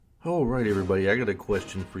All right, everybody, I got a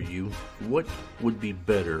question for you. What would be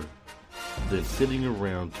better than sitting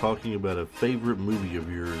around talking about a favorite movie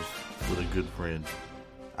of yours with a good friend?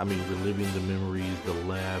 I mean, reliving the memories, the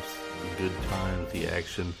laughs, the good times, the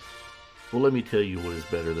action. Well, let me tell you what is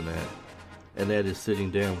better than that. And that is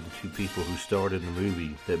sitting down with the two people who starred in the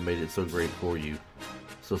movie that made it so great for you.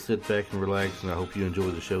 So sit back and relax, and I hope you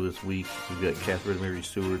enjoy the show this week. We've got Catherine Mary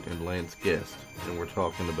Stewart and Lance Guest, and we're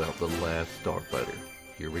talking about The Last Starfighter.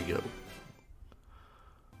 Here we go.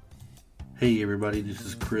 Hey everybody, this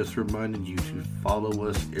is Chris reminding you to follow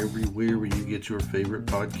us everywhere where you get your favorite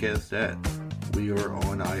podcast at. We are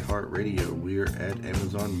on iHeartRadio, we are at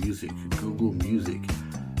Amazon Music, Google Music,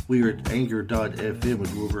 we are at Anchor.fm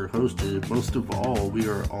with where we're hosted. Most of all, we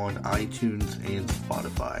are on iTunes and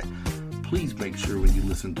Spotify. Please make sure when you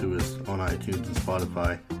listen to us on iTunes and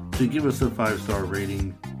Spotify to give us a 5-star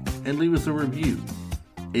rating and leave us a review.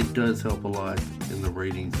 It does help a lot in the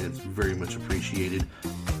ratings, and it's very much appreciated.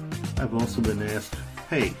 I've also been asked,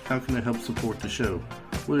 hey, how can I help support the show?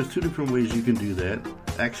 Well, there's two different ways you can do that.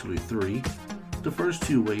 Actually, three. The first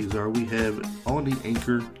two ways are we have on the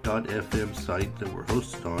Anchor.fm site that we're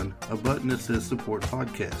hosted on a button that says Support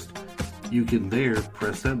Podcast. You can there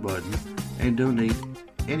press that button and donate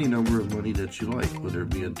any number of money that you like, whether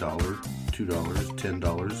it be $1, $2,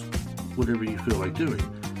 $10, whatever you feel like doing.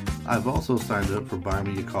 I've also signed up for Buy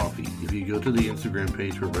Me a Coffee. If you go to the Instagram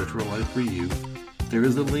page for Retro Life for You, there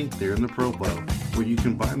is a link there in the profile where you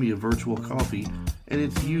can buy me a virtual coffee, and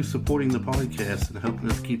it's you supporting the podcast and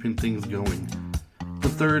helping us keeping things going. The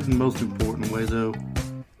third and most important way, though,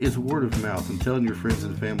 is word of mouth and telling your friends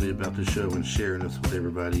and family about the show and sharing us with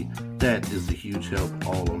everybody. That is a huge help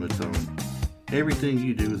all on its own. Everything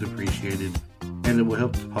you do is appreciated, and it will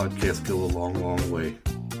help the podcast go a long, long way.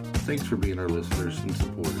 Thanks for being our listeners and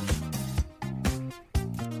supporters.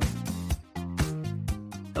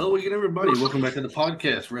 Hello again, everybody. Welcome back to the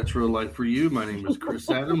podcast, Retro Life for You. My name is Chris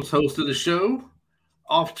Adams, host of the show.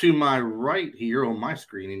 Off to my right here, on my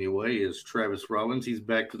screen anyway, is Travis Rollins. He's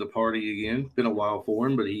back to the party again. Been a while for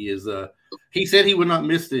him, but he said he would not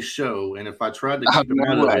miss this show, and if I tried to keep him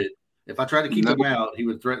out of it, him out, he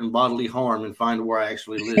would threaten bodily harm and find where I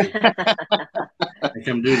actually live and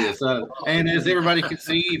come do this. And as everybody can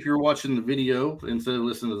see, if you're watching the video instead of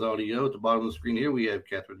listening to the audio, at the bottom of the screen here, we have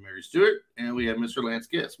Catherine Mary Stewart and we have Mr. Lance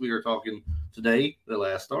Guest. We are talking today, The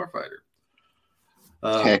Last Starfighter.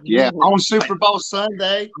 Heck yeah! On Super Bowl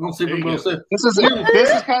Sunday. On Super Bowl Sunday. This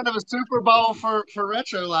is kind of a Super Bowl for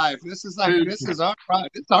Retro Life. This is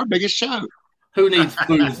our biggest show. Who needs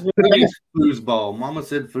foosball? Mama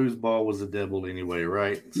said foosball was the devil anyway,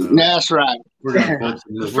 right? So that's right.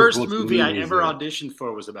 The first movie I ever auditioned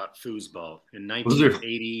for was about foosball in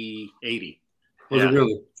 1980. Was it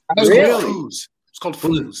really? Foos. It's called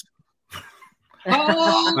Foos.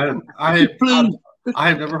 I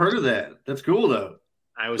have never heard of that. That's cool though.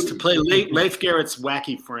 I was to play Leif Garrett's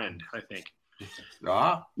wacky friend, I think.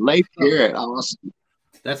 Leif Garrett, awesome.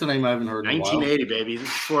 That's a name I haven't heard in 1980, baby.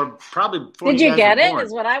 Probably before Did you get it?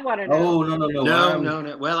 Is what I want to know. Oh, no.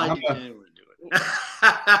 No. Well, I didn't do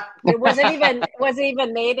it. Was it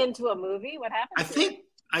even made into a movie? What happened?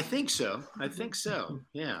 I think so.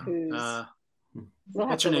 Yeah.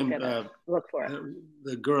 What's her name? Look for it.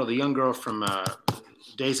 The young girl from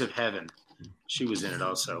Days of Heaven. She was in it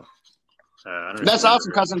also. That's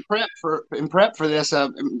awesome because in prep for this, I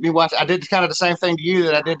did kind of the same thing to you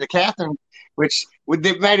that I did to Catherine, which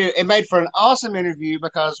it made for an awesome interview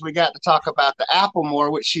because we got to talk about the apple more,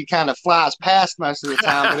 which she kind of flies past most of the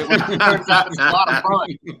time, but it turns out it's a lot of fun.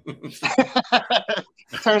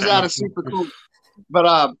 Turns out it's super cool. But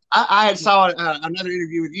I had saw another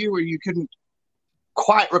interview with you where you couldn't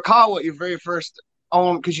quite recall what your very first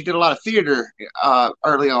on, because you did a lot of theater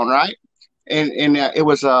early on, right? And it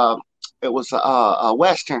was a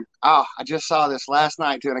Western. Oh, I just saw this last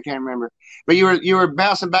night too, and I can't remember. But you were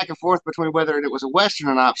bouncing back and forth between whether it was a Western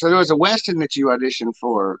or not. So there was a Western that you auditioned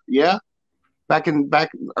for, yeah? Back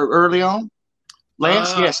early on?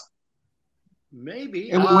 Lance, yes.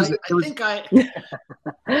 Maybe. I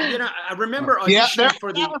remember auditioning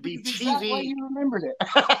for the TV. You remembered it.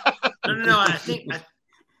 No.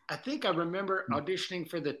 I think I remember auditioning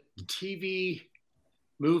for the TV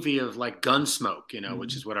movie of like Gunsmoke,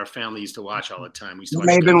 which is what our family used to watch all the time. We used to watch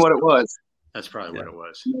Maybe what it was. That's probably what it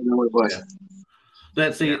was. Maybe what it was. Yeah.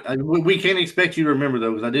 That's it. We can't expect you to remember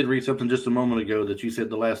though, because I did read something just a moment ago that you said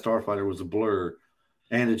The Last Starfighter was a blur,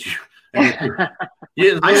 and that you.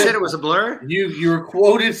 Yeah, I said it was a blur. You were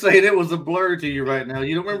quoted saying it was a blur to you right now.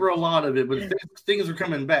 You don't remember a lot of it, but things are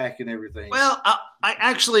coming back and everything. Well, I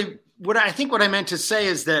actually what I meant to say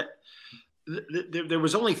is that there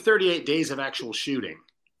was only 38 days of actual shooting.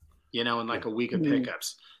 in like a week of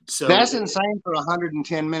pickups. So that's insane for a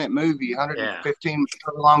 110-minute movie, 115,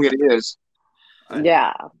 however long it is.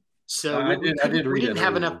 Yeah. So we didn't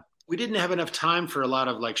have enough. We didn't have enough time for a lot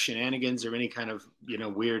of like shenanigans or any kind of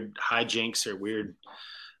weird hijinks or weird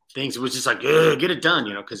things. It was just like get it done,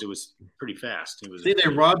 because it was pretty fast. They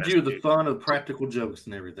robbed you of the fun of practical jokes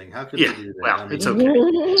and everything. How could they do that? Well, it's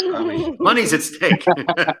okay. Money's at stake.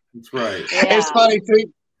 That's right. Yeah. It's funny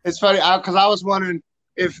too. It's funny because I was wondering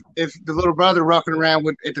if the little brother walking around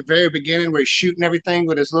at the very beginning where he's shooting everything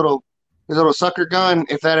with his little sucker gun,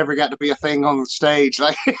 if that ever got to be a thing on the stage,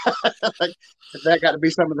 like, like if that got to be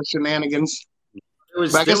some of the shenanigans. There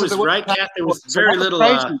was right, Kath. There was very little,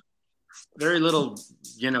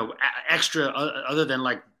 extra other than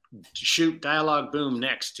like shoot, dialogue, boom,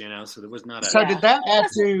 next. So there was not. So did that add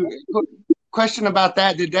to? Question about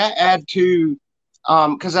that? Did that add to?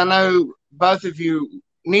 Because I know both of you,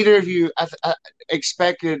 neither of you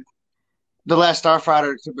expected The Last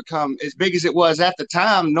Starfighter to become as big as it was at the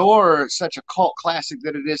time, nor such a cult classic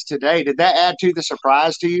that it is today. Did that add to the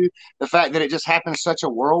surprise to you? The fact that it just happened such a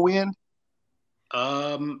whirlwind?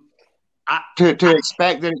 To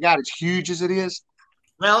expect that it got as huge as it is?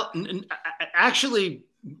 Well, actually,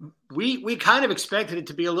 we kind of expected it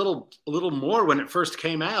to be a little more when it first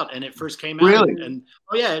came out, and it first came out. Really? And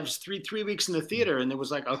it was three weeks in the theater, and it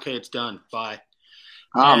was like, okay, it's done. Bye.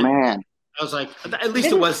 Oh, man. I was like, at least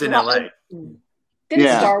it was in LA.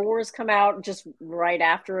 Didn't Star Wars come out just right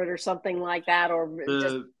after it or something like that? Or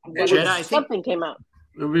Jedi, something came out.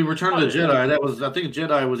 We Return of the Jedi. I think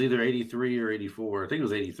Jedi was either 83 or 84. I think it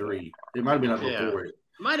was 83. It might have been up before it.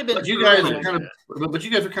 Might have been. But you guys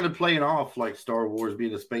are kind of playing off like Star Wars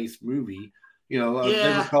being a space movie. They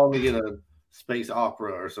were calling it a space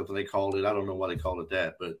opera or something. They called it. I don't know why they called it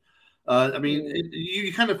that, but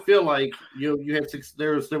you kind of feel like you had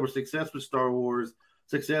there was success with Star Wars,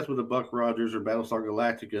 success with the Buck Rogers or Battlestar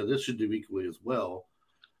Galactica. This should do equally as well.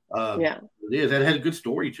 It is. It had a good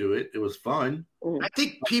story to it. It was fun. I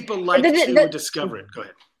think people like to discover it. Go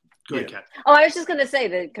ahead. Go ahead, Kat. Oh, I was just going to say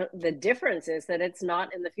that the difference is that it's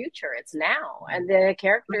not in the future; it's now, and the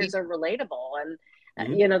characters are relatable,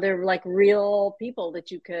 and they're like real people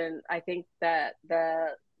that you can. I think that the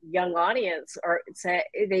young audience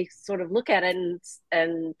they sort of look at it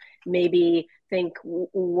and maybe think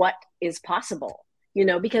what is possible.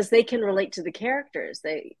 Because they can relate to the characters.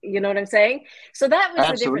 You know what I'm saying? So that was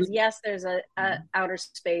the difference. Yes, there's a outer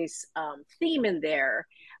space theme in there,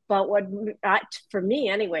 but what for me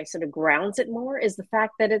anyway sort of grounds it more is the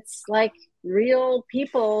fact that it's like real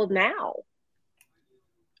people now.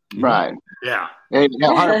 Right. Yeah.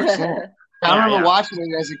 100%. I remember watching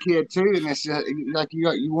it as a kid too, and it's just, like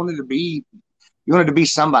you wanted to be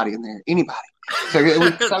somebody in there, anybody. So it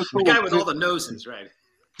was so cool. The guy with all the noses, right?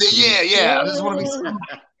 Yeah. I just want to be somebody.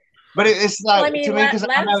 But it's like, to me, because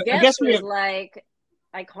I guess was like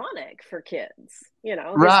iconic for kids,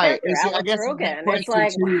 right? I guess it's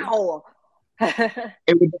like wow.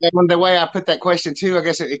 The way I put that question too, I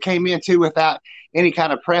guess it came in too without any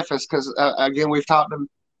kind of preface, because again, we've talked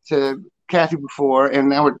to Kathy before, and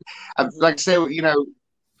now like I said,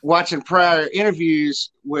 watching prior interviews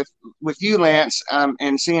with you, Lance,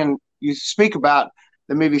 and seeing you speak about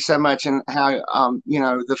the movie so much and how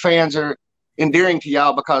the fans are endearing to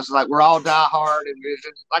y'all because like we're all diehard, and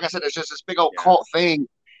like I said, it's just this big old cult thing.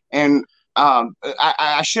 And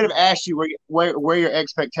I should have asked you where your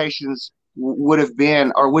expectations would have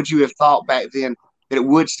been, or would you have thought back then that it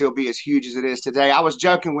would still be as huge as it is today? I was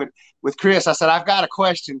joking with Chris. I said, I've got a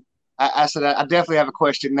question. I said, I definitely have a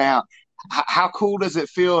question now. How cool does it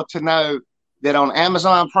feel to know that on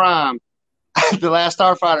Amazon Prime, The Last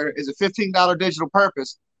Starfighter is a $15 digital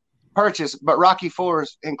purchase, but Rocky IV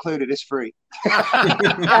is included. It's free.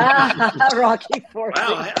 Rocky IV.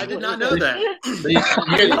 Wow, I did not know that.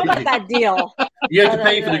 I like that deal. You have to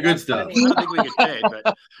pay for the good stuff. I don't think we get paid,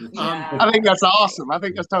 but I think that's awesome. I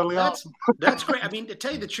think that's totally awesome. That's great. I mean, to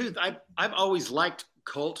tell you the truth, I've always liked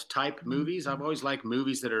cult type movies. I've always liked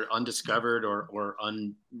movies that are undiscovered or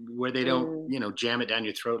where they don't jam it down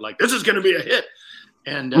your throat like this is going to be a hit.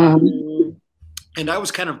 And and I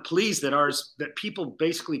was kind of pleased that people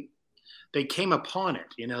basically they came upon it.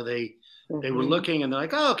 They were looking and they're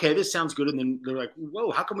like, oh, okay, this sounds good. And then they're like,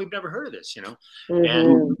 whoa, how come we've never heard of this?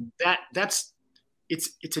 And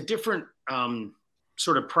it's a different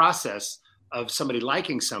sort of process of somebody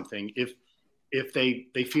liking something if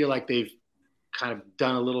they feel like they've kind of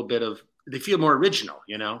done a little bit of, they feel more original,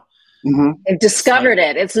 They've discovered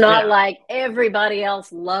it. It's not like everybody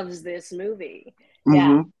else loves this movie.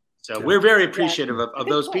 Yeah. So we're very appreciative of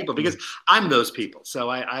those people because I'm those people. So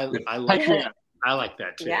I like that. I like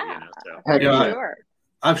that too. Yeah. So. Sure.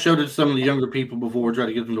 I've showed it to some of the younger people before, try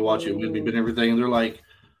to get them to watch it with me and everything, and they're like,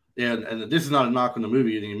 yeah, and this is not a knock on the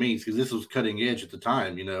movie in any means, because this was cutting edge at the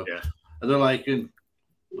time, you know. Yeah. And they're like,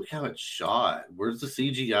 look how it's shot. Where's the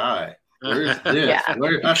CGI? Where's this? Yeah.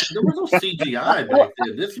 There was no CGI back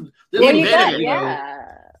then. This Well, you invented, got,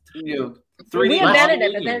 you know, yeah. 3D We invented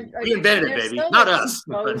it, modeling but then We invented it, baby. Not us.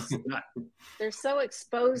 They're so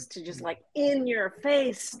exposed to just like in your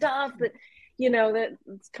face stuff that, you know, that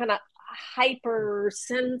it's kind of hyper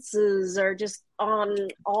senses are just on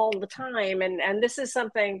all the time. And this is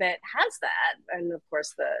something that has that. And of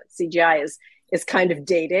course the CGI is kind of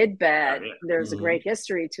dated, but there's a great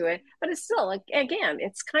history to it. But it's still, like, again,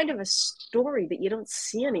 it's kind of a story that you don't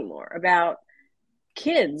see anymore about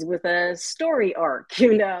kids with a story arc.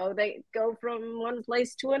 You know, they go from one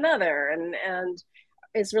place to another, and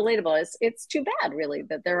it's relatable. It's too bad, really,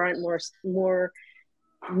 that there aren't more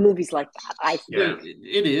movies like that. I think. Yeah,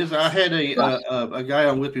 it is. I had a guy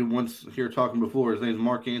on with me once here talking before. His name is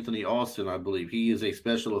Mark Anthony Austin, I believe. He is a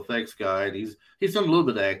special effects guy, and he's done a little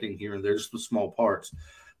bit of acting here and there, just with small parts.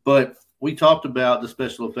 But we talked about the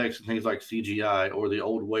special effects and things like CGI or the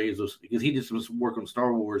old ways of, because he did some work on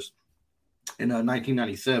Star Wars in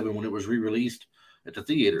 1997 when it was re-released at the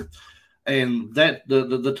theater. And that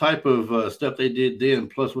the type of stuff they did then,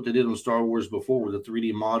 plus what they did on Star Wars before with the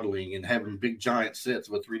 3D modeling and having big giant sets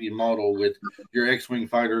of a 3D model with your X-Wing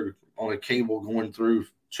fighter on a cable going through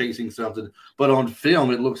chasing something. But on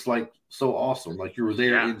film, it looks like so awesome, like you were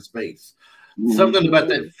there in space. Something about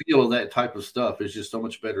that feel of that type of stuff is just so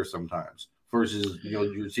much better sometimes versus, you know,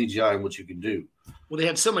 your CGI and what you can do. Well, they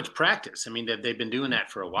had so much practice. I mean, they've been doing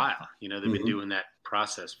that for a while. You know, they've been doing that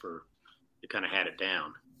process they kind of had it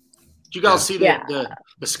down. Did you guys see the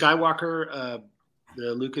Skywalker,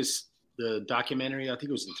 the documentary? I think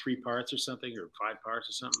it was in 3 parts or something, or 5 parts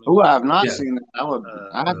or something. Oh, I have not seen that.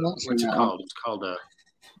 I have not seen what's it that. called? It's called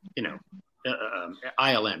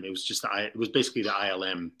ILM. It was basically the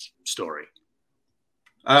ILM story.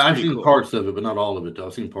 I've seen parts of it, but not all of it. Though.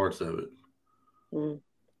 I've seen parts of it.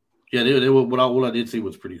 Yeah, what I did see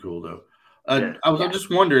was pretty cool, though. I'm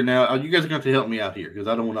just wondering now. You guys are going to help me out here because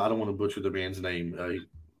I don't want to butcher the man's name.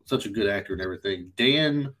 Such a good actor and everything.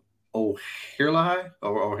 Dan O'Herlihy.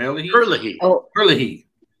 Herlihy.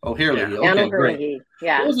 Okay, great.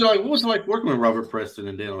 Yeah. What was it like working with Robert Preston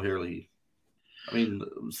and Dan O'Herlihy? I mean,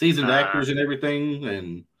 seasoned actors and everything,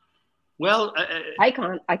 and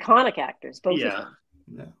iconic actors, both of them.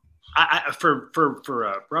 Yeah. For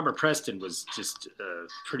Robert Preston was just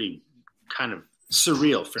pretty kind of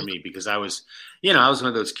surreal for me because I was one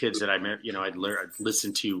of those kids that I'd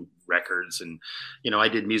listen to records, and I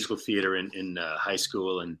did musical theater in high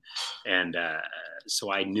school, and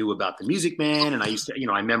so I knew about the Music Man, and I used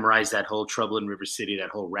to I memorized that whole Trouble in River City, that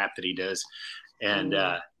whole rap that he does, and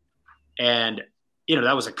that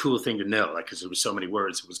was a cool thing to know, like, because there was so many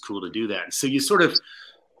words, it was cool to do that. And so you sort of,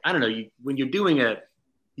 I don't know, when you're doing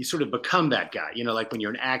you sort of become that guy, like when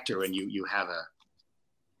you're an actor and you have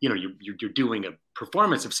you're doing a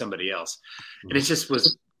performance of somebody else. And it just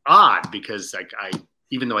was odd because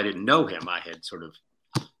even though I didn't know him, I had sort of,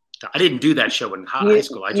 I didn't do that show in high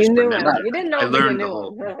school. I just remember. You didn't know. I learned the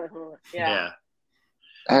whole. Yeah.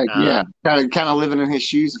 Kind of living in his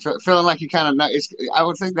shoes, feeling like you kind of know. I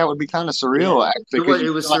would think that would be kind of surreal.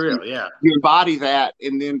 It was surreal. You embody that,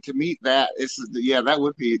 and then to meet that, that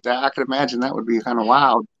would be. I could imagine that would be kind of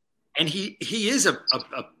wild. And he is a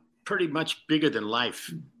pretty much bigger than life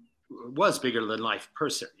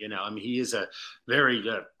person. I mean, he is a very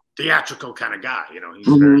theatrical kind of guy. He's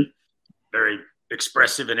very, very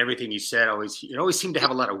expressive in everything he said. It always seemed to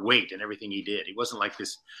have a lot of weight in everything he did. He wasn't like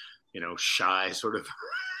this, shy sort of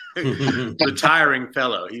retiring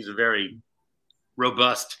fellow. He's a very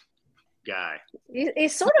robust guy.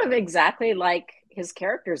 He's sort of exactly like his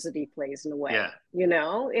characters that he plays in a way.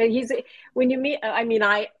 He's when you meet. I mean,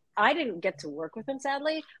 I didn't get to work with him,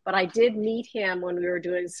 sadly, but I did meet him when we were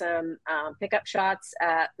doing some pickup shots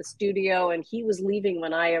at the studio, and he was leaving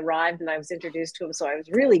when I arrived, and I was introduced to him. So I was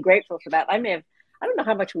really grateful for that. I don't know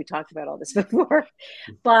how much we talked about all this before,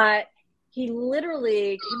 but he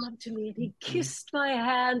literally came up to me and he kissed my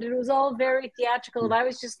hand, and it was all very theatrical, and I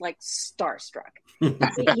was just like starstruck.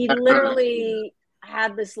 He literally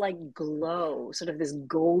had this like glow, sort of this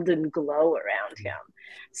golden glow around him.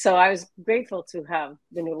 So I was grateful to have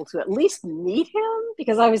been able to at least meet him,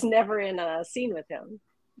 because I was never in a scene with him,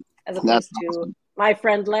 as opposed to my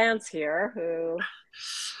friend Lance here, who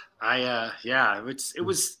it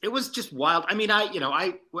was just wild. I mean,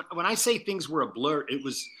 when I say things were a blur, it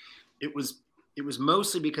was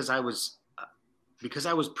mostly because I was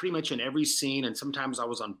pretty much in every scene, and sometimes I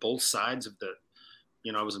was on both sides of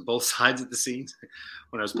I was on both sides of the scenes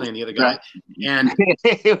when I was playing the other guy, and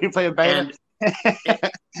we play a band.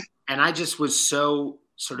 And I just was so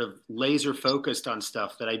sort of laser focused on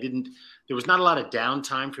stuff that there was not a lot of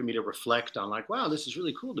downtime for me to reflect on, like, wow, this is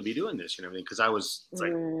really cool to be doing this, because I was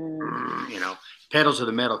like, pedal to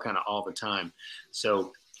the metal kind of all the time.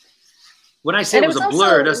 So when I say it was a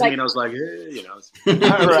blur, it doesn't mean I was like, It was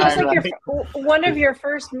like one of your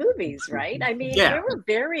first movies, right? I mean, we were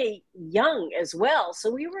very young as well.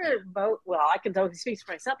 So we were both, I can totally speak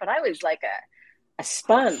for myself, but I was like a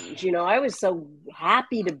sponge, I was so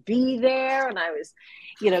happy to be there, and I was,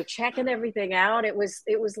 checking everything out. It was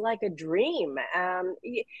like a dream.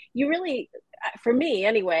 You really, for me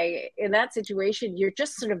anyway, in that situation, you're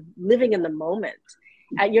just sort of living in the moment.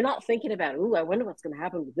 You're not thinking about, I wonder what's going to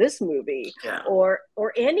happen with this movie or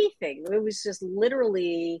anything. It was just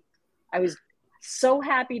literally, I was so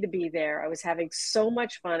happy to be there. I was having so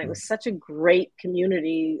much fun. It was such a great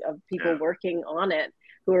community of people working on it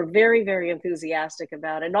who are very, very enthusiastic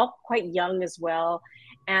about it, and all quite young as well.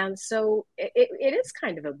 And so it is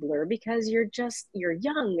kind of a blur because you're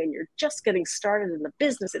young and you're just getting started in the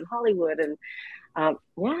business in Hollywood. And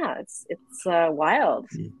it's wild.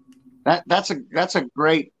 That's a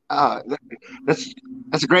great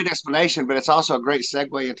that's a great explanation, but it's also a great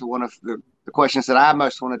segue into one of the questions that I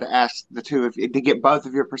most wanted to ask the two of you, to get both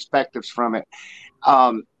of your perspectives from it.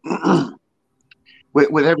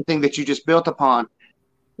 With everything that you just built upon,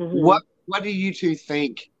 what do you two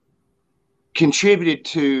think contributed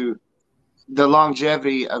to the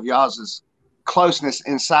longevity of y'all's closeness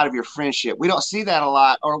inside of your friendship? We don't see that a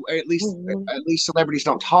lot, or at least celebrities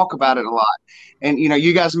don't talk about it a lot. And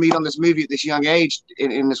you guys meet on this movie at this young age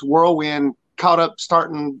in this whirlwind, caught up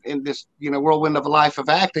starting in this whirlwind of a life of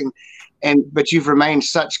acting, but you've remained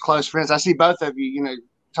such close friends. I see both of you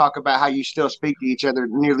talk about how you still speak to each other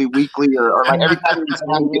nearly weekly, or like every time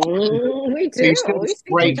we do.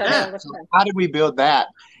 Great. So how did we build that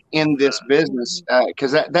in this business?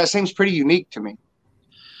 Because that seems pretty unique to me.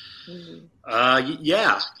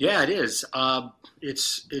 It is.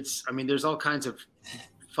 It's. I mean, there's all kinds of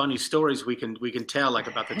funny stories we can tell, like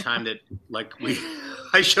about the time that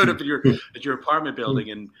I showed up at your apartment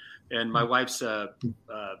building, and my wife's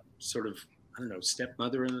sort of, I don't know,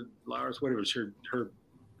 stepmother in law or whatever.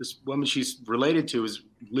 This woman she's related to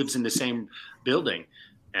lives in the same building,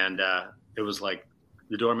 and it was like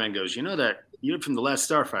the doorman goes, you're from the last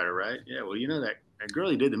Starfighter, right? Yeah. Well, that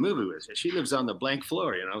girl you did the movie with, she lives on the blank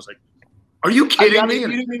floor. I was like, are you kidding me? You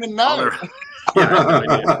didn't even know.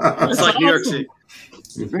 It's like New York City.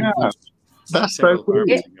 Yeah, that's so cool.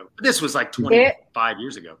 This was like 25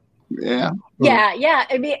 years ago. Yeah.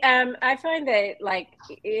 I mean, I find that like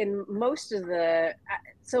in most of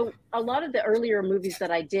so a lot of the earlier movies that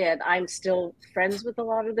I did, I'm still friends with a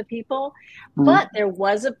lot of the people, but there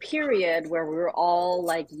was a period where we were all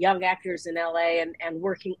like young actors in LA and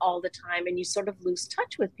working all the time, and you sort of lose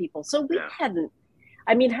touch with people. So we hadn't.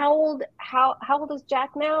 I mean, how old is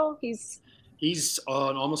Jack now? He's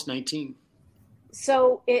almost 19.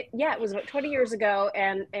 So it was about 20 years ago,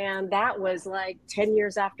 and that was like 10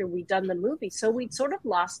 years after we'd done the movie. So we'd sort of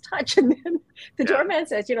lost touch, and then the doorman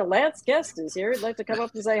says, Lance Guest is here. He'd like to come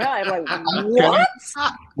up and say hi. I'm like, what?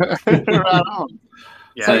 Right on.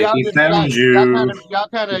 Yeah, so he found you. Y'all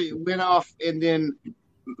kind of went off and then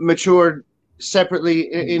matured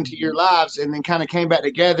separately into your lives, and then kind of came back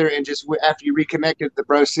together, and just after you reconnected, the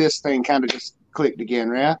bro sis thing kind of just clicked again,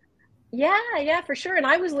 right? Yeah, for sure. And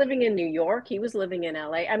I was living in New York. He was living in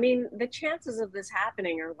LA. I mean, the chances of this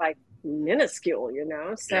happening are like minuscule,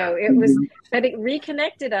 So it was, but it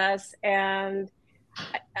reconnected us. And,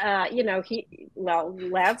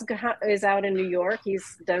 Lance is out in New York.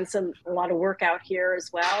 He's done a lot of work out here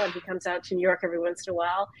as well. And he comes out to New York every once in a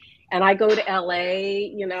while. And I go to LA,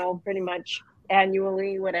 pretty much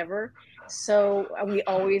annually, whatever. So we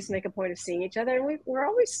always make a point of seeing each other, and we're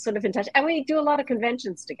always sort of in touch, and we do a lot of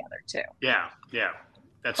conventions together too. Yeah.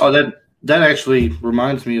 That's that actually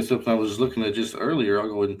reminds me of something I was looking at just earlier. I'll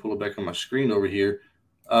go ahead and pull it back on my screen over here.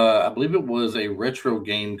 I believe it was a retro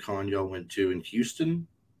game con y'all went to in Houston.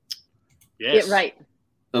 Yes, right.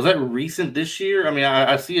 Was that recent this year? I mean,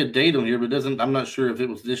 I see a date on here, but I'm not sure if it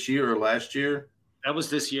was this year or last year. That was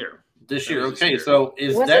this year. This year, okay. So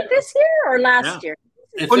was it this year or last year?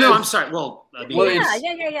 No, I'm sorry. Well, I mean,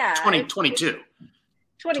 2022.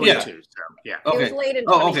 22. So, yeah. Okay. It was late in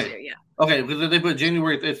 22, yeah. Okay, because they put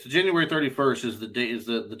January. It's January 31st is the date, is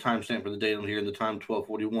the timestamp for the date on here, and the time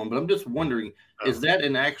 12:41. But I'm just wondering, is that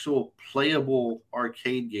an actual playable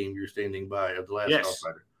arcade game you're standing by of the last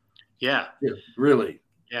Starfighter? Yeah. Really?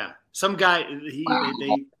 Yeah, some guy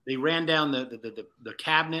they ran down the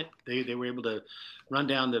cabinet. They were able to run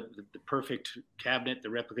down the perfect cabinet, the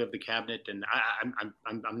replica of the cabinet. And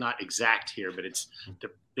I'm not exact here, but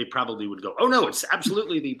they probably would go, oh no, it's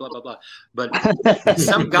absolutely the blah blah blah. But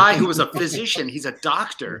some guy who was a physician, he's a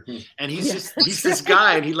doctor, and he's this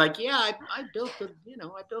guy, and I built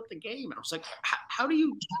the game. And I was like, how do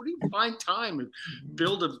you find time to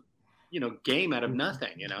build a game out of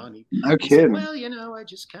nothing, and he said, well, I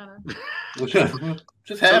just kind of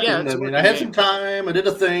just happened. So, I mean, I had some time, I did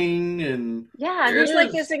a thing, and and he's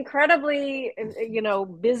like this incredibly,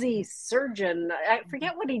 busy surgeon. I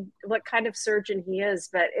forget what kind of surgeon he is,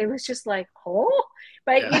 but it was just like,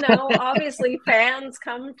 but obviously fans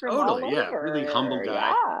come from all over. Really humble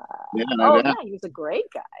guy. Yeah, he was a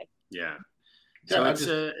great guy. Yeah. So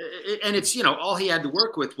it's all he had to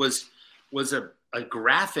work with was a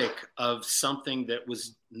graphic of something that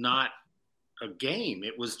was not a game.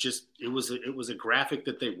 It was a graphic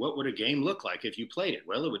that what would a game look like if you played it?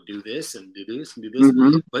 Well, it would do this and do this and do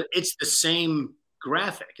this, but it's the same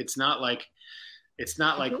graphic. It's not like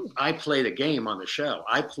I played a game on the show.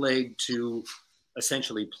 I played to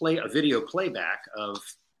essentially play a video playback of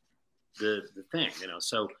the thing,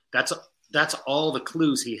 so that's all the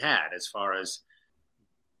clues he had as far as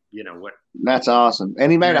what. That's awesome,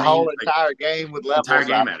 and he made a whole entire game with levels. Entire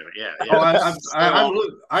game out of it, yeah.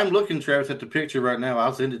 I'm looking, Travis, at the picture right now.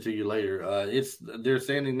 I'll send it to you later. They're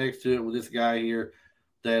standing next to it with this guy here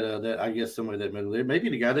that I guess somebody that made it. Maybe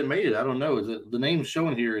the guy that made it. I don't know. The name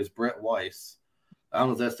showing here is Brett Weiss. I don't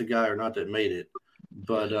know if that's the guy or not that made it,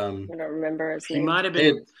 but I don't remember his name. He might have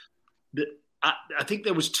been. I think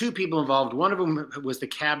there was two people involved. One of them was the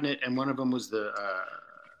cabinet, and one of them was the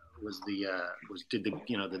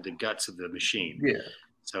guts of the machine. Yeah.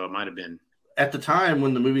 So it might have been. At the time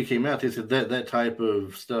when the movie came out, they said that type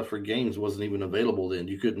of stuff for games wasn't even available then.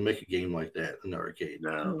 You couldn't make a game like that in the arcade.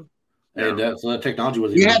 No. And so that technology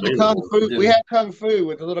wasn't we even had available. the kung fu. We had kung fu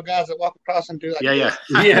with the little guys that walk across and do like We had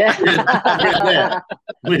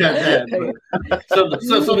that. But,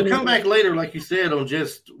 so to come back later, like you said, on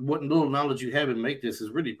just what little knowledge you have and make this is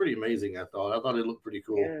really pretty amazing. I thought it looked pretty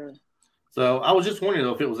cool. Yeah. So I was just wondering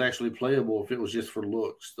though if it was actually playable, if it was just for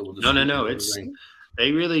looks. No.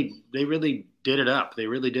 They really did it up. They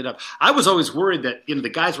really did up. I was always worried that the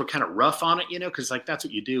guys were kind of rough on it, because like that's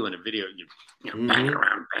what you do in a video. You bang it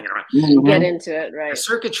around. Get into it, right? The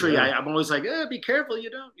circuitry. Yeah. I'm always like, be careful, you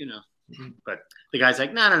don't. But the guy's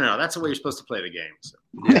like, no. That's the way you're supposed to play the game. So.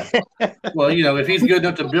 Yeah. Well, if he's good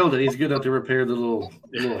enough to build it, he's good enough to repair the little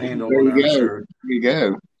handle. There you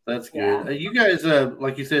go. That's good. Yeah. You guys,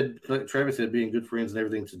 like you said, like Travis said, being good friends and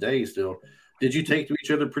everything today still. Did you take to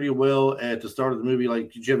each other pretty well at the start of the movie?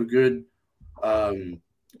 Like, did you have a good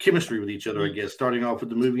chemistry with each other, I guess, starting off with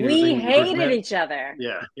the movie? And we hated each other.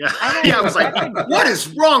 Yeah. I was like, what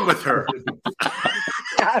is wrong with her?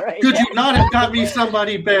 Could you not have got me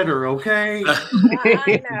somebody better, okay?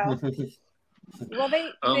 I know. Well,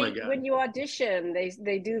 when you audition,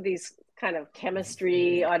 they do these kind of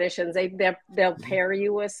chemistry auditions. They'll pair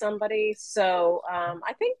you with somebody. So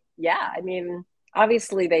I think,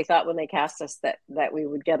 obviously they thought when they cast us that we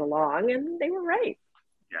would get along, and they were right.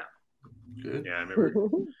 Yeah. Good. Yeah, I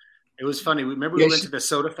remember. It was funny. We went to the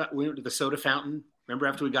soda. We went to the soda fountain. Remember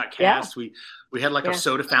after we got cast, we had like a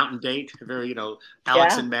soda fountain date, a very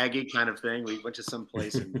Alex and Maggie kind of thing. We went to some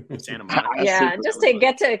place in Santa Monica. Yeah, just to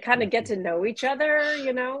get to know each other,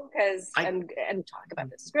 because and talk about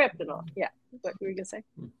the script and all. Yeah, what were you gonna say?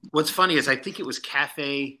 What's funny is I think it was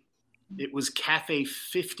Cafe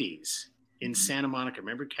 50s in Santa Monica.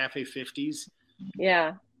 Remember Cafe 50s?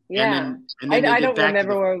 Yeah. And then I don't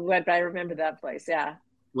remember where we went, but I remember that place. Yeah.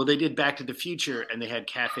 Well, they did Back to the Future, and they had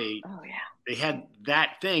Cafe. Oh yeah. They had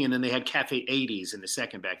that thing, and then they had Cafe 80s in the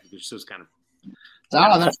second Back to the Future. So it's kind of.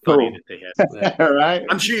 That's cool. That they had. All right.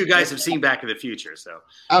 I'm sure you guys have seen Back to the Future, so.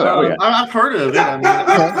 Yeah. I've heard of it.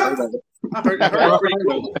 I've heard it's pretty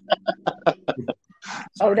cool.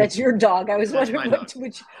 Oh, that's your dog. I was wondering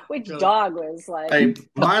which dog was like. Hey,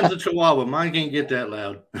 mine's a Chihuahua. Mine can't get that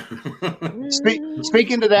loud.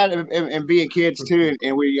 Speaking to that and being kids too,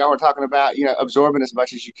 and y'all were talking about absorbing as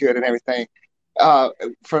much as you could and everything.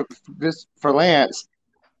 For Lance,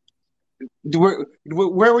 where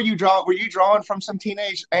were you drawing? Were you drawing from some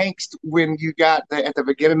teenage angst when you got at the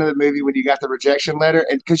beginning of the movie when you got the rejection letter?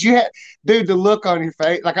 And because you had, the look on your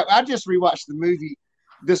face. Like I just rewatched the movie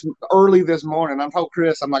this morning. I told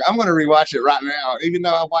Chris, I'm like, I'm going to rewatch it right now, even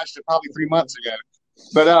though I watched it probably 3 months ago.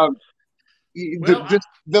 But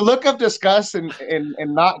the look of disgust and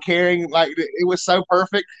not caring, like it was so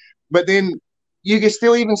perfect. But then you can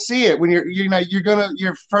still even see it when you're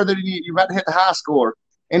further than you're about to hit the high score,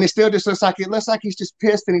 and it still just looks like he's just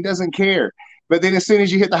pissed and he doesn't care. But then as soon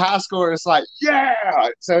as you hit the high score, it's like, yeah.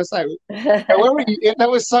 So it's like, that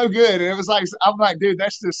was so good. And it was like, I'm like, dude,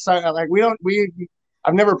 that's just so like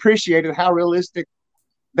I've never appreciated how realistic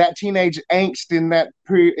that teenage angst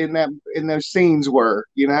in those scenes were,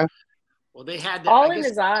 you know. Well, they had all in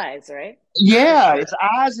his eyes, right? Yeah, his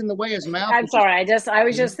eyes and the way his mouth. I'm sorry, I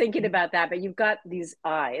was just thinking about that, but you've got these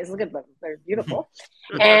eyes. Look at them; they're beautiful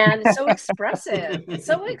and so expressive,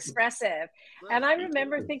 so expressive. And I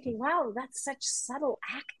remember thinking, "Wow, that's such subtle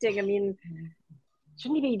acting. I mean,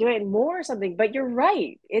 shouldn't he be doing more or something?" But you're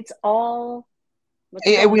right; it's all.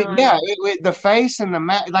 The face and the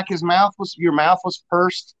mouth, like your mouth was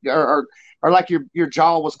pursed, or like your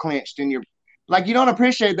jaw was clenched, and like you don't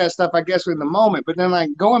appreciate that stuff, I guess, in the moment. But then,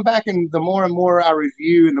 like going back and the more and more I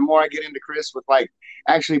review, and the more I get into Chris with like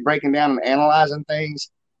actually breaking down and analyzing things,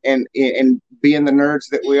 and being the nerds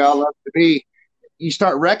that we all love to be, you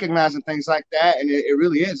start recognizing things like that, and it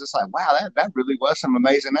really is. It's like, wow, that really was some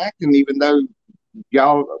amazing acting, even though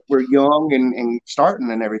y'all were young and starting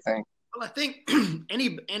and everything. Well, I think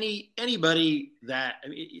anybody that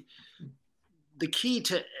the key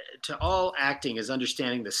to all acting is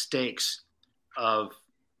understanding the stakes of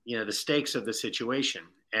the situation,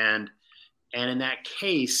 and in that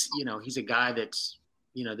case, he's a guy that's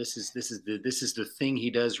this is the thing he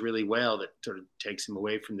does really well that sort of takes him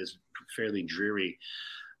away from this fairly dreary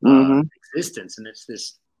existence, and it's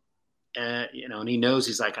this and he knows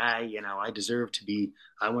he's like I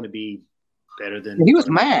want to be better than. He was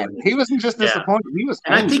mad. He wasn't just disappointed. He was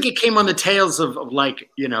angry. And I think it came on the tails of like,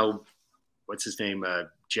 what's his name?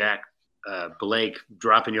 Jack Blake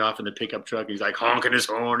dropping you off in the pickup truck. And he's like honking his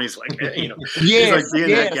horn. He's like, yes, he's like being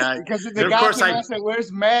that guy. Because the guy said,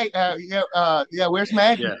 "Where's Meg? Where's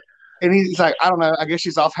Meg?" Yeah. And he's like, "I don't know. I guess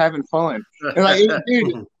she's off having fun." And like,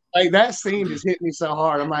 dude, like that scene just hit me so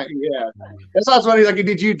hard. I'm like, yeah. That's why I was wondering, like,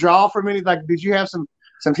 did you draw from any? Like, did you have some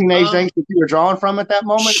teenage things that you were drawing from at that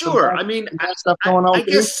moment? Sure. I mean, stuff going on. I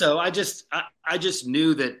guess so. I just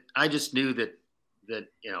knew that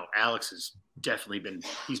Alex has definitely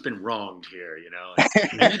he's been wronged here,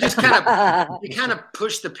 and you just kind of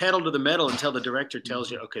push the pedal to the metal until the director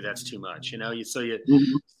tells you, okay, that's too much,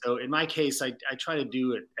 So in my case, I try to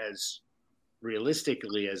do it as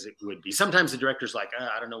realistically as it would be. Sometimes the director's like,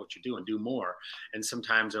 I don't know what you're doing, do more. And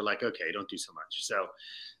sometimes they're like, okay, don't do so much.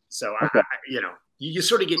 So okay. You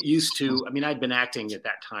sort of get used to, I mean, I'd been acting at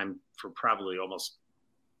that time for probably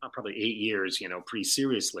 8 years, pretty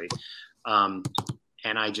seriously. And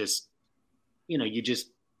I just,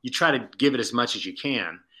 you try to give it as much as you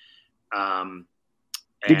can.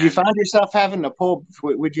 Did you find yourself having to pull,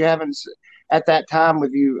 would you having at that time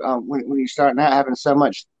with you, when you starting out having so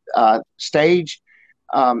much stage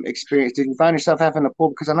experience, did you find yourself having to pull?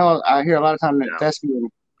 Because I hear a lot of times that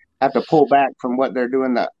thespians have to pull back from what they're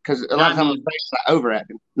doing, because a lot of times it's not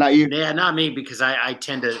overacting. Not you. Yeah, not me, because I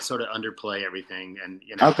tend to sort of underplay everything, and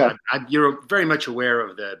okay. You're very much aware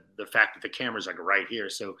of the fact that the camera's like right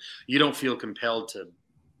here, so you don't feel compelled to,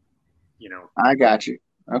 I got you.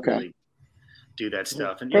 Okay. Really do that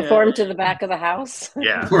stuff and perform to the back of the house.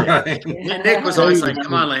 Yeah, right. Yeah. Nick was always like,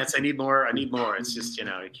 "Come on, Lance, I need more. It's just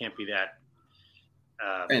it can't be that."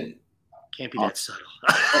 Can't be that subtle.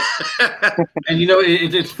 And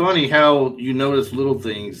it's funny how you notice little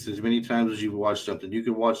things as many times as you've watched something. You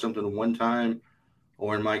can watch something one time,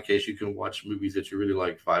 or in my case, you can watch movies that you really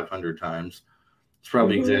like 500 times. It's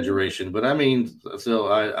probably exaggeration, but I mean, so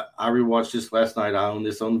I rewatched this last night. I own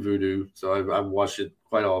this on Vudu, so I've watched it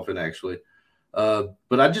quite often actually.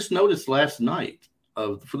 But I just noticed last night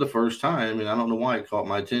for the first time, and I don't know why it caught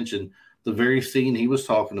my attention, the very scene he was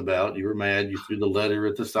talking about. You were mad. You threw the letter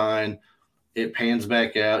at the sign. It pans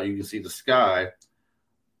back out. You can see the sky.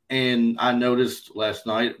 And I noticed last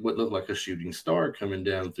night what looked like a shooting star coming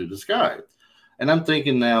down through the sky. And I'm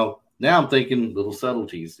thinking now I'm thinking little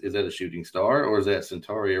subtleties. Is that a shooting star, or is that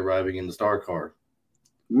Centauri arriving in the star car?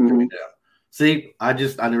 Coming down? See, I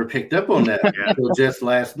never picked up on that until just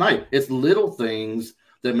last night. It's little things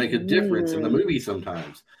that make a difference in the movie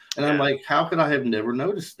sometimes. And I'm like, how could I have never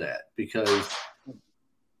noticed that? Because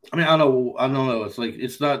I mean, I don't know. It's like,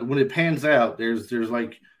 it's not, when it pans out, there's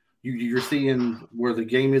like, you're seeing where the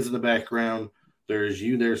game is in the background. There's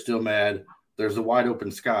you there still mad. There's a wide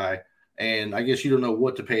open sky. And I guess you don't know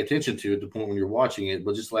what to pay attention to at the point when you're watching it.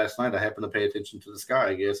 But just last night, I happened to pay attention to the sky,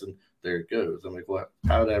 I guess. And there it goes. I'm like, well,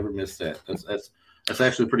 how did I ever miss that? That's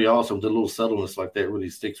actually pretty awesome. The little subtleness like that really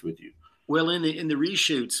sticks with you. Well, in the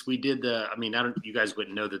reshoots, we did you guys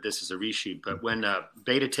wouldn't know that this is a reshoot, but when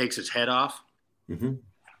Beta takes his head off,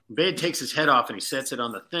 Beta takes his head off and he sets it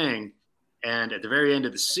on the thing. And at the very end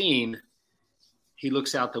of the scene, he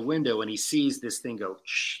looks out the window and he sees this thing go.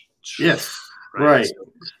 Yes. Right. So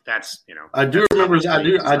that's I do remember. I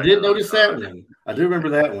did notice that one. I do remember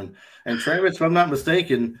that one. And Travis, if I'm not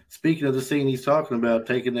mistaken, speaking of the scene he's talking about,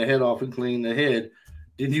 taking the head off and cleaning the head,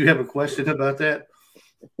 did you have a question about that?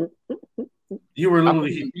 You were a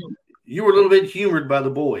little bit humored by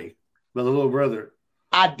the boy, by the little brother.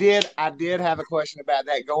 I did have a question about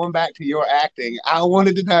that. Going back to your acting, I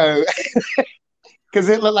wanted to know because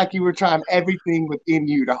it looked like you were trying everything within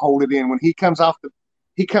you to hold it in. When he comes off the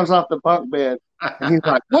bunk bed and he's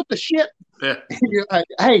like, "What the shit?" And you're like,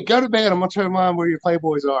 "Hey, go to bed. I'm gonna tell Mom where your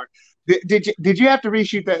Playboys are." Did you have to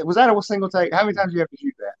reshoot that? Was that a single take? How many times did you have to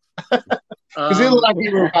shoot that? Because it looked like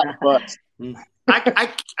you were about to bust.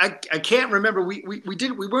 I can't remember. We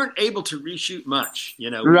weren't able to reshoot much.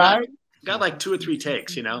 Right? Got like 2 or 3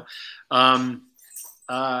 takes. Did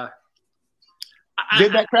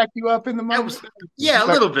that crack you up in the moment? Yeah, a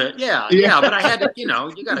little bit. Yeah. But I had to, you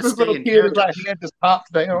got to stay in character. Like he had this top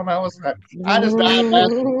down. I was like, I just died.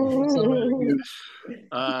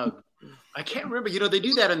 I can't remember. They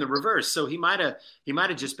do that in the reverse. So he might have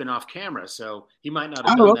just been off camera. So he might not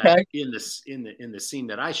have done that in the scene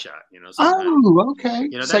that I shot. Okay.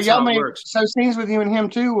 That's so y'all how it works. So scenes with you and him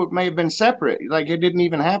too may have been separate. Like it didn't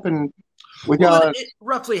even happen. It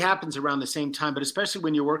roughly happens around the same time, but especially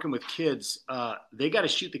when you're working with kids, they got to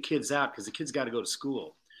shoot the kids out because the kids got to go to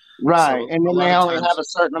school. Right, so, and then they only have a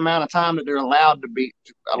certain amount of time that they're allowed to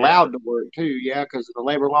work too. Yeah, because of the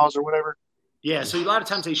labor laws or whatever. Yeah, so a lot of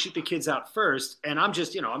times they shoot the kids out first, and I'm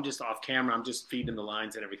just off camera. I'm just feeding the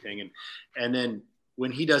lines and everything, and then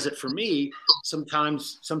when he does it for me,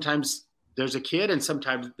 sometimes there's a kid and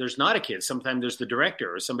sometimes there's not a kid. Sometimes there's the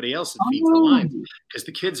director or somebody else that feeds the lines because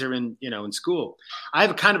the kids are in school. I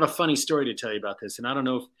have a kind of a funny story to tell you about this. And I don't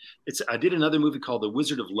know if I did another movie called The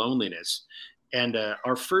Wizard of Loneliness. And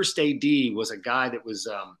our first AD was a guy that was,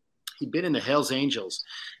 he'd been in the Hells Angels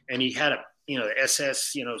and he had the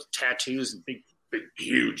SS, tattoos and big,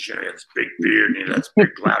 huge, this big beard and that's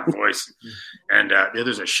big loud voice. And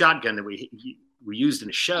there's a shotgun that we used in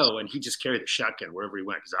a show, and he just carried the shotgun wherever he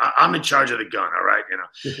went because I'm in charge of the gun, all right,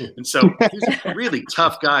 And so he's a really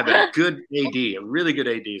tough guy, but a good AD, a really good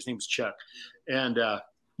AD. His name's Chuck. And at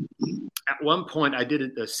one point, I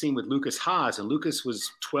did a scene with Lucas Haas, and Lucas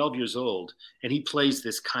was 12 years old, and he plays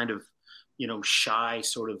this kind of, shy,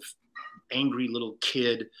 sort of angry little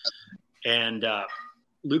kid. And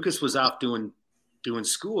Lucas was out doing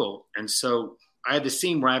school, and so I had the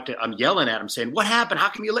scene where I'm yelling at him saying, "What happened? How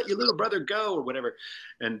come you let your little brother go?" or whatever.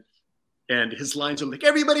 And his lines are like,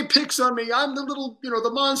 "Everybody picks on me. I'm the little, the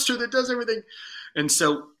monster that does everything." And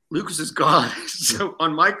so Lucas is gone. So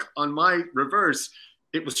on my reverse,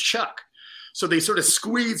 it was Chuck. So they sort of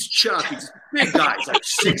squeezed Chuck. He's a big guy. He's like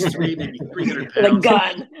 6'3", maybe 300 pounds. The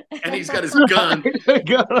gun. And he's got his gun.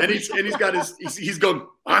 And he's got he's going,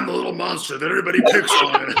 "I'm the little monster that everybody picks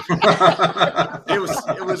on."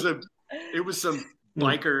 It was some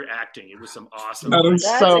biker acting. It was some awesome. That's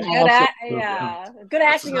so awesome. Good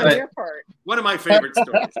acting on your part. One of my favorite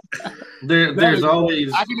stories. There's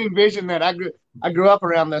always. I can envision that. I grew up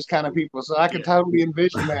around those kind of people, so I can totally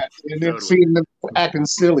envision that, and then seeing them acting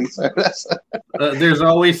silly. So there's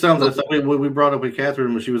always something. We brought up with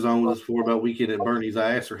Catherine when she was on with us for about Weekend at Bernie's.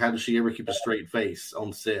 I asked her, "How does she ever keep a straight face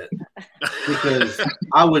on set?" Because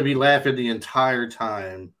I would be laughing the entire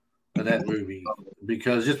time of that movie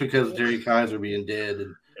because of Terry Kaiser being dead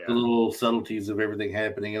and the little subtleties of everything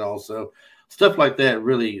happening, and also stuff like that.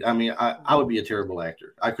 Really, I mean, I would be a terrible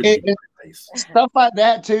actor. I couldn't keep a face. Stuff like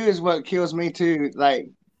that too is what kills me too.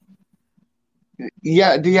 Like, I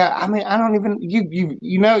mean, I don't even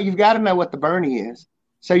you've got to know what the Bernie is.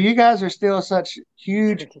 So you guys are still such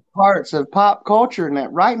huge parts of pop culture and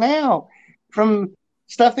that right now from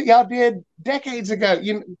stuff that y'all did decades ago.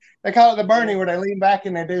 They call it the Bernie, where they lean back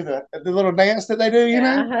and they do the little dance that they do.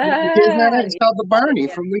 It's called the Bernie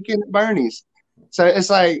from Weekend at Bernie's. So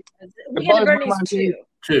it's like Weekend at Bernie's too.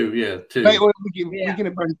 Two. Weekend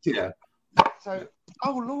at Bernie's too. Yeah. So,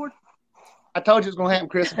 oh Lord, I told you it was gonna happen,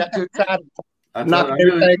 Chris. I got too excited. Knocked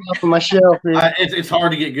everything off of my shelf. It's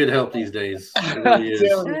hard to get good help these days. It really is.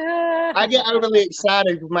 I get overly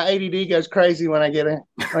excited. My ADD goes crazy when I get in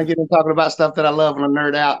talking about stuff that I love and I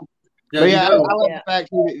nerd out. I love the fact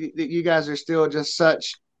that you guys are still just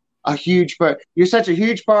such a huge part. You're such a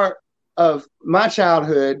huge part of my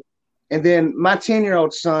childhood, and then my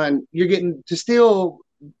 10-year-old son. You're getting to still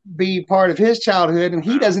be part of his childhood, and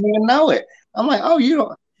he doesn't even know it. I'm like, oh, you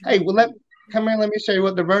don't. Hey, well, come here. Let me show you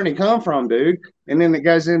what the Bernie come from, dude. And then it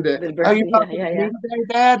goes into Dad.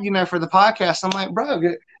 For the podcast. I'm like, bro,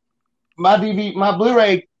 my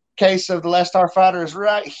Blu-ray case of The Last Starfighter is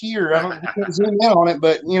right here. I don't know zoom in on it,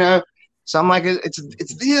 but so I'm like,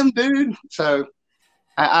 it's them, dude. So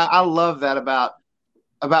I love that about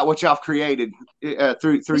what y'all have created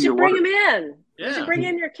through you should your bring work. him in. Yeah. You should bring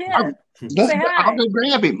in your kid. Say hi. I'll go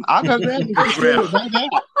grab him. He'll be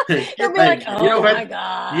like, oh my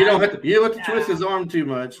God. You don't have to twist his arm too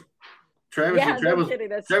much. Travis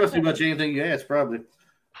too much anything you ask, probably.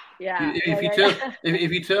 Yeah.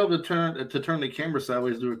 If you tell him to turn the camera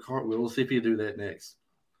sideways, do a cartwheel, we'll see if you do that next.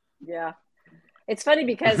 Yeah. It's funny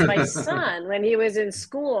because my son, when he was in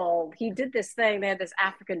school, he did this thing. They had this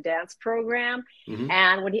African dance program. Mm-hmm.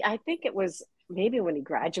 And I think it was maybe when he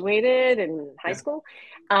graduated in high school,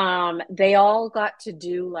 they all got to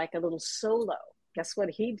do like a little solo. Guess what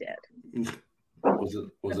he did? Was it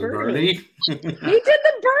Bernie? He did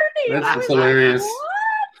the Bernie. That's hilarious.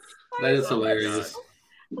 Like, that is hilarious. A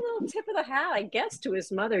little tip of the hat, I guess, to his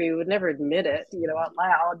mother. He would never admit it, out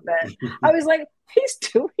loud. But I was like, he's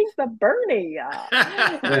doing the Bernie.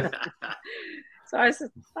 So I was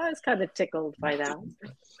kind of tickled by that.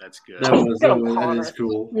 That's good. That is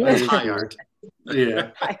cool. That is high art.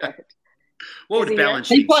 Yeah. What would balance?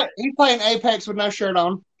 He's playing Apex with no shirt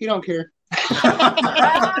on. He don't care.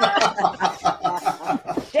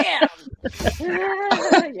 Damn.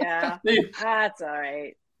 Yeah. That's all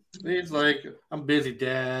right. He's like, I'm busy,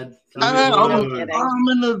 Dad. I know.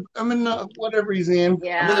 I'm in the whatever he's in.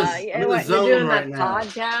 Yeah. I'm in the zone you're doing right that now.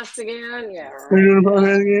 podcast again? Yeah. Right. You're doing the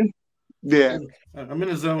podcast again? Yeah. I'm in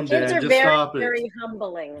a zone, Dad. Just Very, stop it. very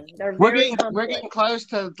humbling. We're getting close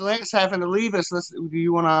to Lex having to leave us. Do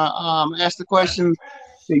you want to ask the question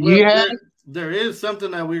that you had? There is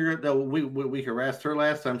something that we harassed her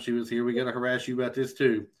last time she was here. We got to harass you about this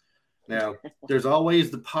too. Now, there's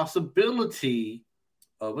always the possibility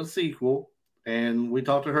of a sequel, and we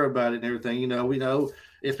talked to her about it and everything. We know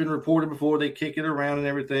it's been reported before. They kick it around and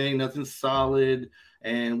everything. Nothing's solid,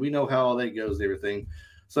 and we know how all that goes and everything.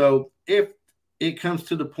 So if it comes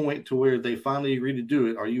to the point to where they finally agree to do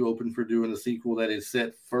it, are you open for doing a sequel that is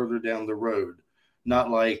set further down the road?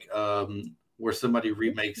 Not like where somebody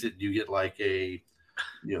remakes it, you get like a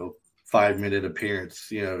 5-minute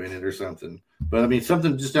appearance, in it or something. But I mean,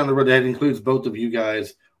 something just down the road that includes both of you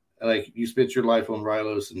guys. Like you spent your life on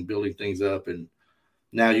Rylos and building things up, and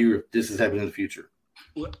now this is happening in the future.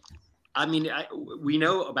 Well, I mean, we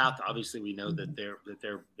know about. Obviously, we know that they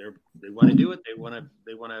want to do it. They want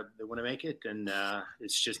to make it, and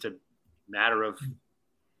it's just a matter of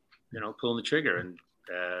pulling the trigger. And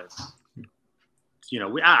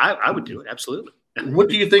I would do it absolutely. What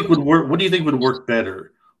do you think would work? What do you think would work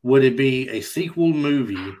better? Would it be a sequel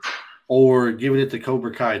movie, or giving it the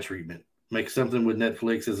Cobra Kai treatment? Make something with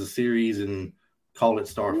Netflix as a series and call it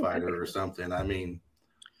Starfighter or something. I mean,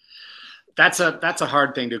 that's a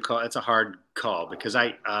hard thing to call. It's a hard call because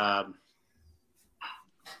I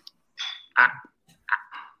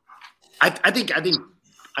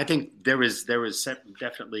think there was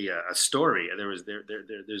definitely a story.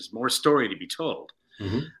 There's more story to be told.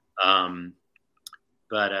 Mm-hmm.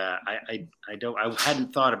 But I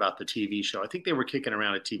hadn't thought about the TV show. I think they were kicking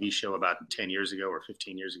around a TV show about 10 years ago or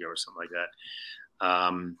 15 years ago or something like that.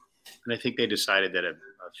 And I think they decided that a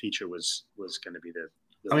feature was going to be the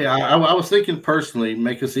I was thinking personally,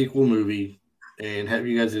 make a sequel movie and have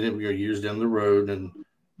you guys in it years down the road, and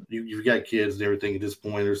you've got kids and everything at this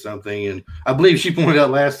point or something. And I believe she pointed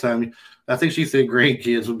out last time, I think she said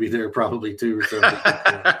grandkids would be there probably too or something.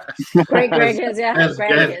 Grandkids,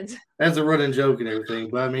 grandkids. That's a running joke and everything.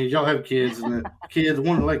 But I mean, y'all have kids, and the kids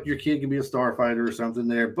want like your kid can be a starfighter or something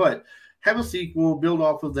there. But have a sequel, build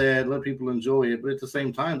off of that, let people enjoy it. But at the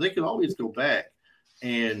same time, they could always go back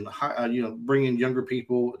and bring in younger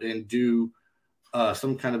people and do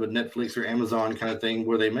some kind of a Netflix or Amazon kind of thing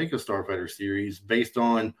where they make a Starfighter series based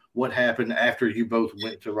on what happened after you both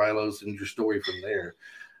went to Rylos and your story from there.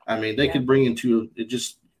 I mean, they could bring into it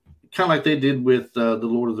just kind of like they did with the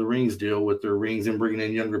Lord of the Rings deal with their rings and bringing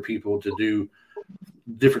in younger people to do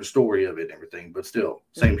different story of it and everything, but still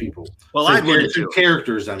same people. Well, I'd want to do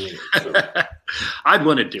characters. I mean, so. I'd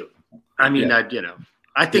want to do it. I mean,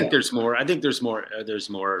 I think there's more. I think there's more. There's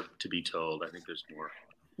more to be told. I think there's more.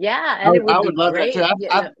 Yeah, and it would I be would love great. that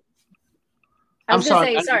too. I was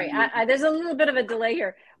going to say, sorry, there's a little bit of a delay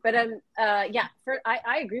here, but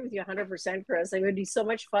I agree with you 100%, Chris. It would be so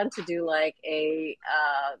much fun to do like a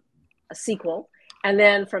sequel, and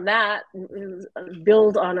then from that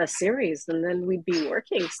build on a series, and then we'd be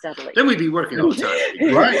working steadily. Then we'd be working all the time.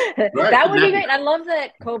 Right. That would be great. I love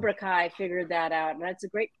that Cobra Kai figured that out, and that's a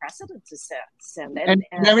great precedent to set.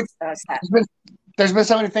 There's been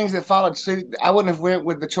so many things that followed suit. I wouldn't have went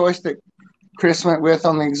with the choice that Chris went with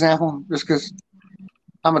on the example, just because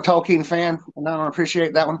I'm a Tolkien fan, and I don't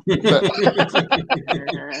appreciate that one.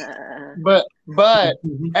 But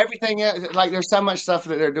everything else, like there's so much stuff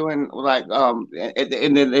that they're doing, like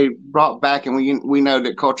and then they brought back, and we know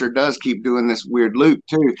that culture does keep doing this weird loop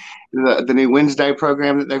too. The new Wednesday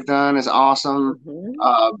program that they've done is awesome.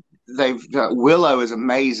 Willow is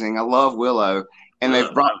amazing. I love Willow. And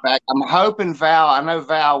they've brought back. I'm hoping Val. I know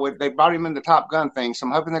Val. They brought him in the Top Gun thing, so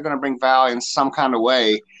I'm hoping they're going to bring Val in some kind of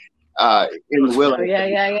way in the Willow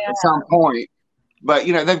at some point. But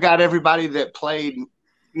they've got everybody that played,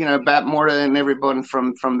 about more than everyone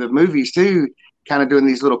from the movies too, kind of doing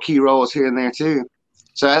these little key roles here and there too.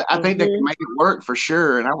 So I think they can make it work for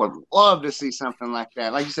sure. And I would love to see something like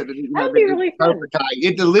that. Like you said, that'd be really fun.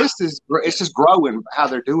 The list it's just growing how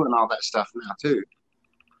they're doing all that stuff now too.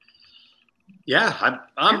 Yeah,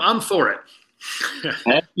 I'm for it.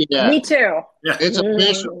 Me too. Yeah. It's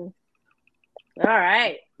official. All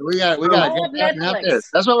right. We got to get out there.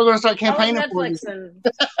 That's what we're going to start campaigning for.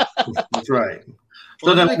 That's right.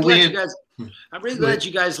 Well, I'm really glad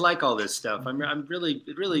you guys like all this stuff.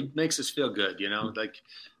 It really makes us feel good, like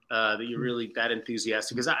that you're really that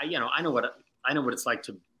enthusiastic. Because I know what it's like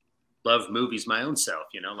to love movies my own self.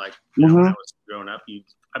 Like when I was growing up,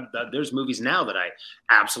 there's movies now that I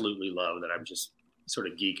absolutely love that I'm just sort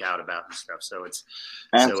of geek out about and stuff. So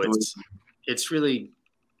it's really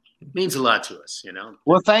means a lot to us,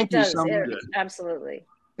 Well, thank you so much. Absolutely.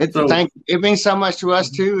 It means so much to us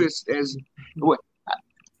too.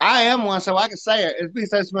 I am one, so I can say it. It means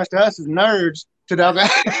so much to us as nerds.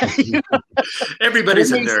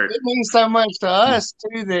 Everybody's a nerd. It means so much to us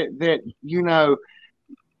too that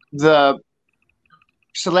the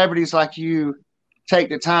celebrities like you take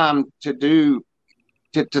the time to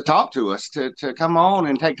talk to us, to come on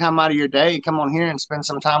and take time out of your day, come on here and spend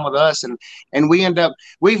some time with us. And we end up,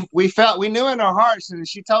 we knew in our hearts, and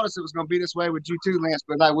she told us it was going to be this way with you too, Lance,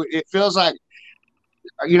 but it feels like,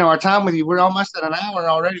 our time with you, we're almost at an hour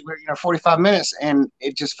already. We're 45 minutes, and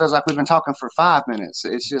it just feels like we've been talking for 5 minutes.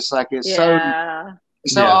 It's just like, it's so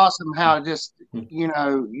awesome how just,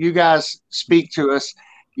 you guys speak to us.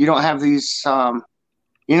 You don't have these,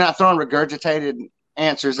 you're not throwing regurgitated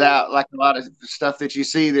answers out like a lot of stuff that you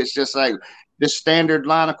see that's just like the standard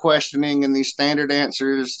line of questioning and these standard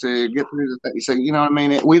answers to get through the thing. So, you know what I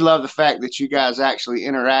mean? We love the fact that you guys actually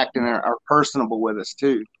interact and are personable with us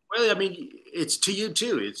too. Well, I mean, it's to you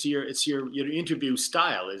too. It's your interview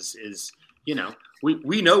style is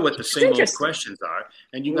we know what the same old questions are,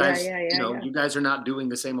 and you guys, you guys are not doing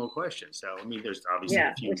the same old questions. So, I mean, there's obviously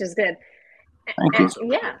a few, which is good.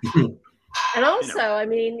 And also, I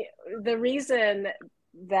mean, the reason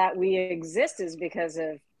that we exist is because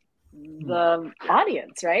of the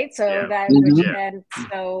audience, right? So and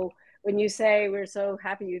so when you say we're so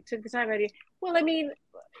happy you took the time, well, I mean,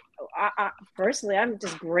 I personally, I'm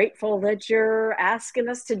just grateful that you're asking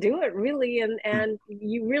us to do it, really, and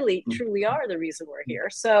you really truly are the reason we're here.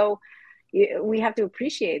 So we have to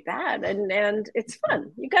appreciate that, and it's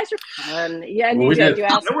fun. You guys are fun. Yeah, and you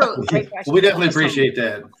asked great questions. We definitely appreciate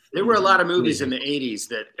that. There were a lot of movies in the 80s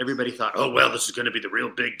that everybody thought, oh, well, this is going to be the real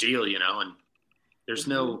big deal, and there's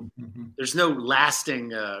no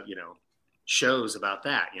lasting, shows about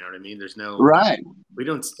that. You know what I mean? There's no We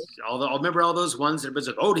don't. I remember all those ones that was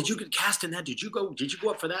like, oh, did you get cast in that? Did you go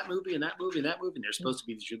up for that movie and that movie and that movie? And they're supposed to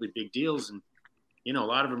be these really big deals, and a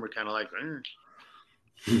lot of them are kind of like.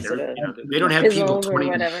 They don't have people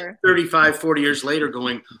 35, 40 years later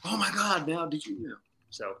going, oh my God, now did you,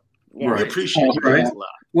 So we appreciate you guys a lot.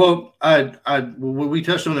 Well, we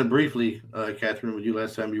touched on it briefly, Catherine, with you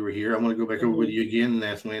last time you were here. I want to go back over with you again and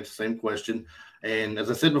ask Lance the same question. And as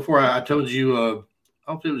I said before, I told you, I don't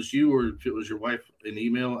know if it was you or if it was your wife in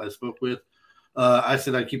email I spoke with. I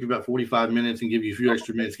said I'd keep you about 45 minutes and give you a few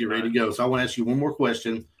extra minutes to get ready to go. So I want to ask you one more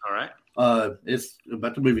question. All right. It's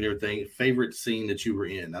about the movie and everything. Favorite scene that you were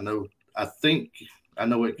in? I think I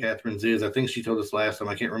know what Catherine's is. I think she told us last time.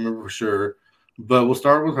 I can't remember for sure. But we'll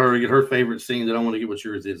start with her, get her favorite scene. Then I want to get what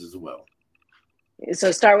yours is as well. So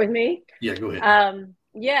start with me? Yeah, go ahead.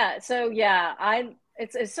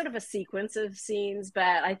 It's sort of a sequence of scenes,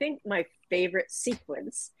 but I think my favorite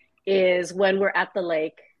sequence is when we're at the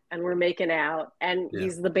lake and we're making out, and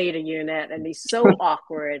he's the beta unit, and he's so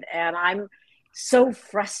awkward, and I'm so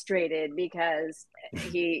frustrated because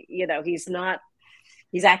he's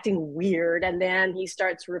acting weird, and then he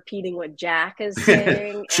starts repeating what Jack is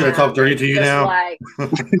saying. Should I talk dirty to you now? Like,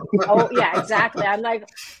 oh yeah, exactly. I'm like,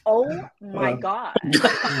 oh my God.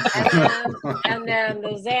 and then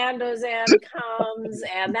the Zandozan comes,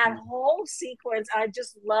 and that whole sequence, I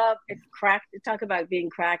just love it. Talk about being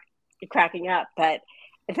cracking up, but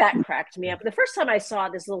that cracked me up. The first time I saw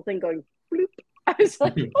this little thing going bloop, I was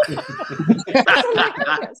like, that's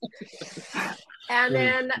hilarious. And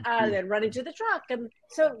then run into the truck. And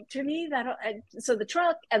so to me, so the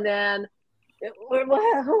truck, and then, who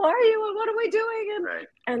are you and what am I doing?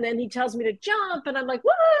 And then he tells me to jump, and I'm like,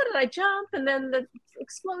 what? And I jump, and then the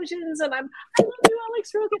explosions, and I love you,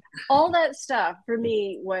 Alex Rogan. All that stuff for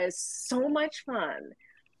me was so much fun.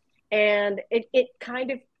 And it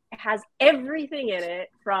kind of has everything in it,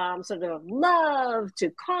 from sort of love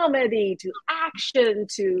to comedy to action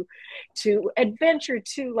to adventure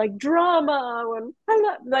to like drama. And I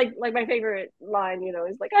love, like my favorite line,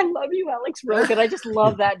 is like, I love you, Alex Rogan. I just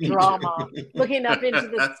love that drama, looking up into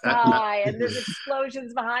the sky and there's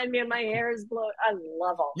explosions behind me and my hair is blowing. I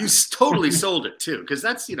love all that. You totally sold it too, because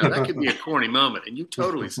that's that could be a corny moment, and you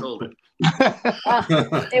totally sold it.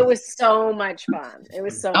 It was so much fun. It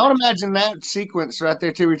was so. I would imagine that sequence right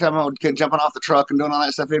there too. We're talking about jumping off the truck and doing all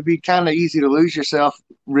that stuff. It'd be kind of easy to lose yourself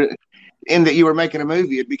in that you were making a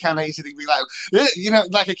movie. It'd be kind of easy to be like,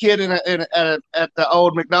 like a kid at the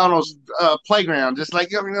old McDonald's playground, just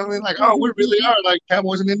like, like, oh, we really are like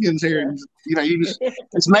cowboys and Indians here. And,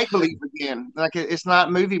 it's make believe again. Like it's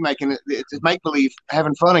not movie making. It's make believe,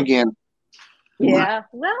 having fun again. Yeah.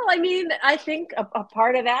 Well, I mean, I think a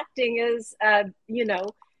part of acting is,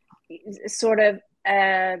 sort of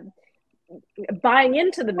buying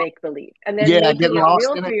into the make-believe and then making it real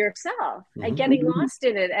for yourself and getting lost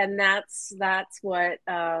in it. And that's what,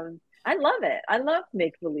 I love it. I love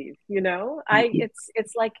make-believe,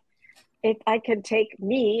 it's like, I can take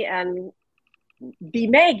me and be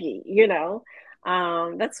Maggie,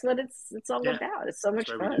 that's what it's all about. It's so much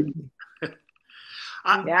fun.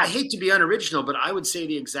 I hate to be unoriginal, but I would say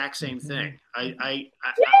the exact same thing.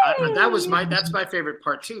 That's my favorite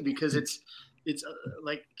part too, because it's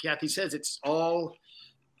like Kathy says, it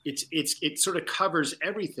sort of covers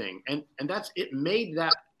everything, and it made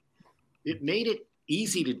it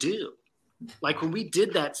easy to do. Like when we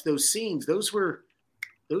did those scenes, those were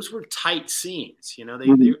tight scenes.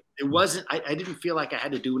 It wasn't. I didn't feel like I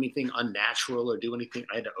had to do anything unnatural or do anything.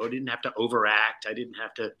 I didn't have to overact. I didn't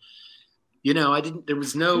have to. There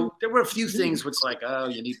were a few things where it's like, oh,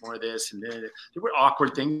 you need more of this. And then there were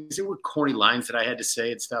awkward things. There were corny lines that I had to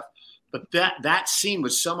say and stuff. But that scene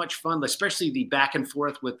was so much fun, especially the back and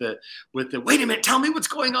forth with the, wait a minute, tell me what's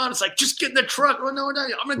going on. It's like, just get in the truck. Oh, no,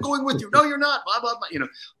 I'm not going with you. No, you're not. Blah, blah, blah.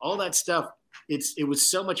 All that stuff. It was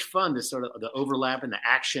so much fun, to sort of the overlap and the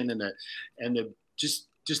action and the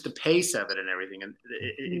just the pace of it and everything. And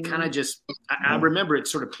it kind of just, I remember it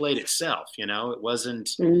sort of played itself, it wasn't,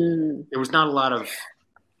 there was not a lot of,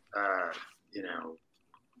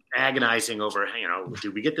 agonizing over,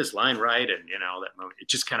 did we get this line right? And, that moment, it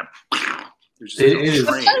just kind of, there's just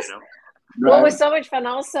train, What was so much fun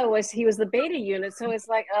also was he was the beta unit. So it's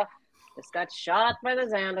like, just got shot by the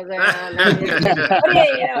Xanadu.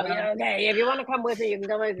 Okay, if you want to come with me, you can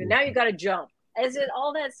come with me. Now you got to jump.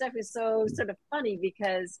 All that stuff is so sort of funny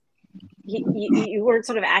because you weren't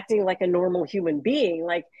sort of acting like a normal human being.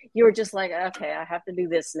 Like you were just like, okay, I have to do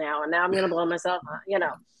this now, and now I'm going to blow myself up.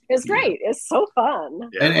 It's great. It's so fun.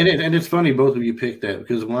 Yeah. And it's funny both of you picked that,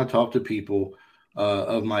 because when I talk to people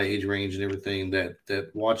of my age range and everything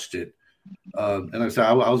that watched it, and like I said,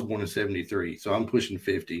 I was born in 73, so I'm pushing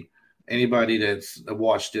 50. Anybody that's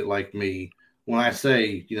watched it like me, when I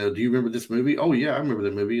say, do you remember this movie? Oh, yeah, I remember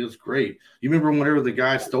that movie. It was great. You remember whenever the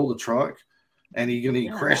guy stole the truck and he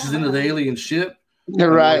crashes into the alien ship?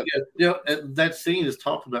 You're right. That scene is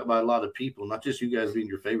talked about by a lot of people, not just you guys being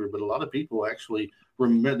your favorite, but a lot of people actually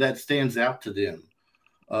remember that, stands out to them.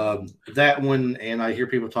 That one, and I hear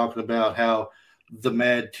people talking about how the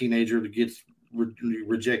mad teenager gets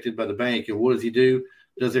rejected by the bank, and what does he do?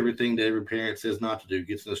 Does everything that every parent says not to do,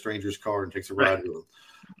 gets in a stranger's car and takes a ride with him.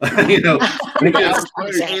 Because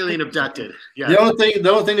alien abducted. Yeah. The only thing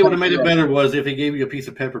that would have made it better was if he gave you a piece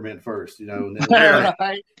of peppermint first, and then,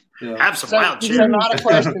 have some wild cherry. So not a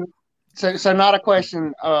question. So not a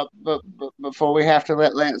question. But before we have to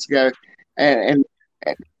let Lance go, and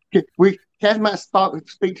Kathy might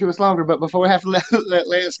speak to us longer, but before we have to let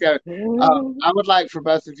Lance go, I would like for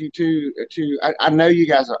both of you to I know you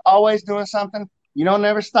guys are always doing something. You don't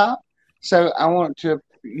never stop. So I want you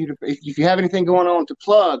to, if you have anything going on to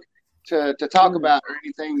plug, to talk about, or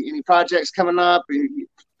anything, any projects coming up,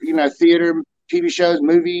 theater, TV shows,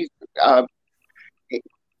 movies,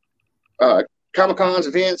 Comic-Cons,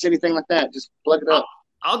 events, anything like that, just plug it up.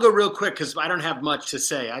 I'll go real quick because I don't have much to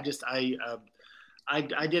say. I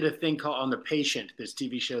did a thing called On the Patient, this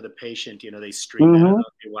TV show, The Patient. They stream it. I don't know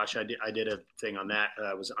if you watch. I did a thing on that.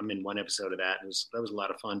 I'm in one episode of that. That was a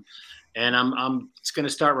lot of fun. And I'm just going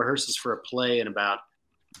to start rehearsals for a play in about,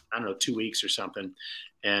 I don't know, 2 weeks or something.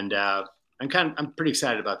 And I'm pretty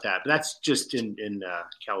excited about that. But that's just in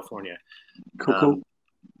California. Cool.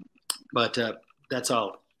 But that's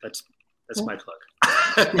all. That's my plug.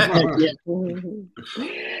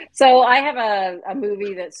 So I have a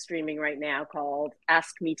movie that's streaming right now called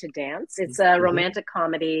Ask Me to Dance. It's a romantic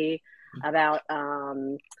comedy about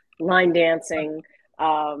line dancing.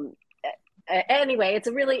 Anyway, it's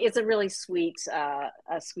a really sweet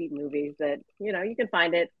sweet movie that you can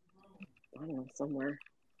find it, I don't know, somewhere.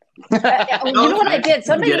 You know what I did?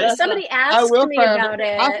 Somebody asked me about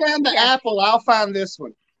it. I found the Apple. I'll find this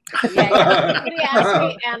one. Somebody asked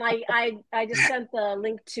me, and I just sent the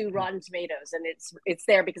link to Rotten Tomatoes, and it's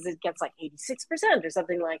there because it gets like 86% or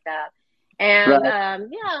something like that. And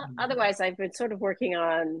otherwise I've been sort of working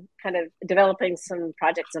on kind of developing some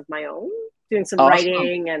projects of my own, doing some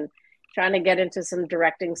writing and trying to get into some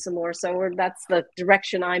directing some more. So that's the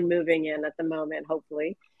direction I'm moving in at the moment,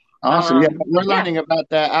 hopefully. Awesome. We're learning about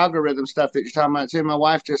that algorithm stuff that you're talking about too. My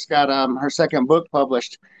wife just got her second book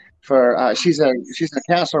published for she's a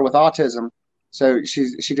counselor with autism. So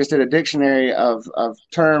she just did a dictionary of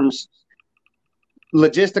terms,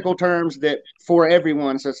 logistical terms that for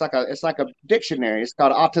everyone. So it's like a dictionary. It's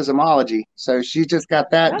called Autismology. So she just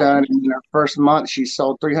got that done in her first month. She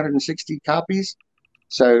sold 360 copies.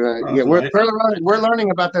 So we're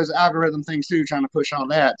learning about those algorithm things too, trying to push on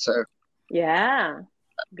that. So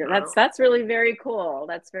that's really very cool.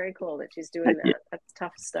 That's very cool that she's doing that. That's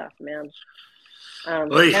tough stuff, man.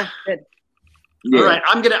 Good. All right,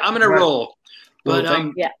 I'm gonna roll. But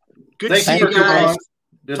good to see you guys.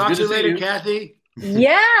 Talk to you later, Kathy.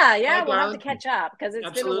 Yeah, we'll have to catch up because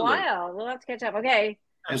it's been a while. We'll have to catch up. Okay.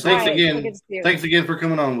 And thanks again for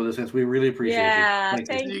coming on with us, since we really appreciate it. Yeah,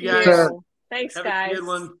 thank you guys. Thanks, have guys. A good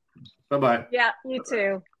one. Bye-bye. Yeah, you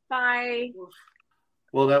too. Bye.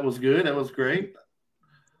 Well, that was good. That was great.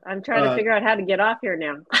 I'm trying to figure out how to get off here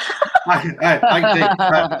now.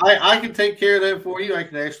 I can take care of that for you. I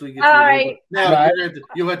can actually get. All right. Now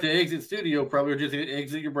you'll have to exit studio probably, or just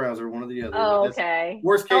exit your browser, one or the other. Oh, okay.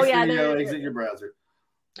 Worst case scenario, exit your browser.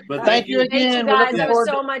 But thank you again. Thank you guys. That was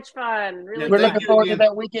so much fun. Really, we're looking forward to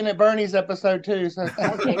that Weekend at Bernie's episode too. So.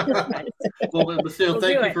 Okay, perfect. Well, but still,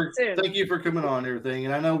 thank you for coming on and everything.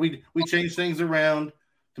 And I know we changed things around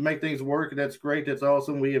to make things work. That's great. That's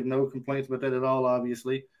awesome. We have no complaints about that at all,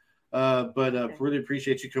 obviously. But really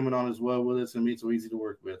appreciate you coming on as well with us, and being so easy to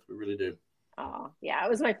work with. We really do. Oh, yeah, it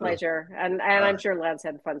was my pleasure, and I'm sure Lance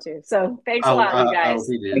had fun too. So thanks a lot, you guys.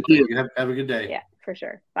 Thank you. Have a good day. Yeah, for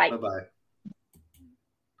sure. Bye. Bye.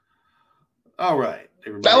 All right,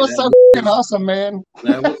 everybody. That was so awesome, man.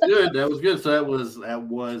 That was good. That was good. So that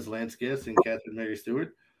was Lance Guest and Catherine Mary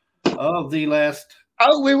Stewart of the last.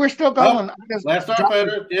 Oh, we were still going. Last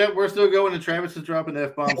Starfighter. Yeah, we're still going, and Travis is dropping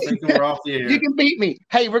F-bombs, thinking we're off the air. You can beat me.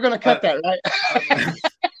 Hey, we're going to cut that, right?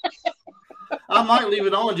 I might leave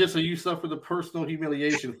it on just so you suffer the personal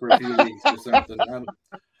humiliation for a few weeks or something. I'm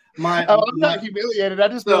not humiliated. I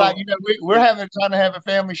just feel like, we're trying to have a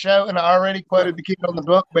family show, and I already quoted the kid on the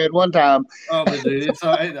bunk bed one time. Oh, but dude, it's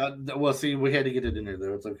all right. Well, see, we had to get it in there,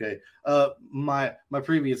 though. It's okay. My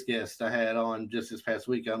previous guest I had on just this past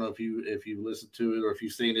week, I don't know if you listened to it or if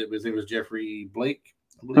you've seen it, his name was Jeffrey Blake.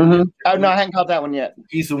 Mm-hmm. Oh, no, I hadn't caught that one yet.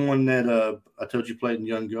 He's the one that I told you played in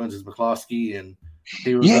Young Guns as McCloskey, and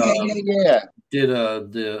he was did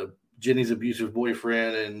the Jenny's abusive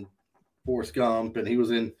boyfriend and Forrest Gump, and he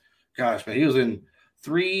was in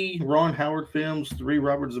 3 Ron Howard films, 3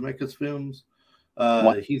 Robert Zemeckis films.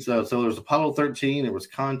 He's so there's Apollo 13, there was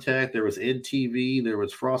Contact, there was Ed TV, there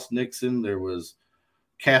was Frost Nixon, there was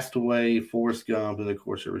Castaway, Forrest Gump, and of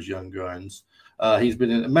course there was Young Guns. He's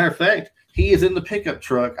been in. Matter of fact, he is in the pickup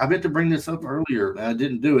truck. I meant to bring this up earlier, and I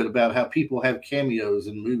didn't do it, about how people have cameos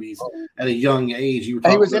in movies at a young age. He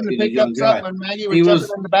was in the pickup truck when Maggie was jumping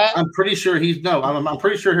in the back. I'm pretty sure I'm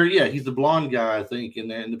pretty sure he's the blonde guy, I think, in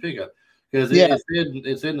there in the pickup, because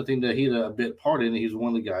it said nothing that he had a bit part in it. He's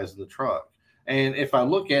one of the guys in the truck. And if I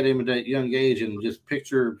look at him at that young age and just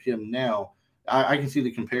picture him now, I can see the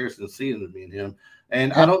comparison, seeing me and him.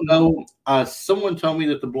 And I don't know. Someone told me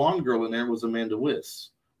that the blonde girl in there was Amanda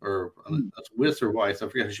Wyss, or Wyss or Weiss. I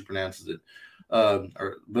forget how she pronounces it.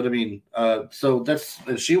 So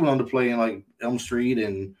she went on to play in like Elm Street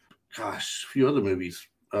and a few other movies.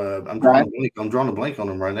 I'm drawing a blank on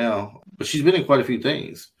them right now, but she's been in quite a few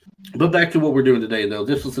things. But back to what we're doing today, though.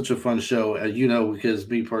 This was such a fun show, because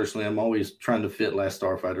me personally, I'm always trying to fit Last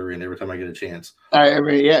Starfighter in every time I get a chance.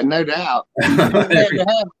 No doubt.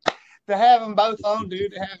 To have them both on,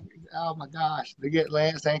 dude. Oh my gosh, to get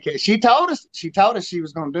Lance and Kate. She told us she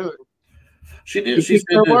was going to do it. She did. She said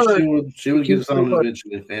that she would get us on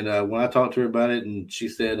eventually. And when I talked to her about it, and she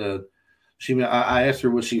said I asked her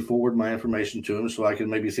would she forward my information to him so I can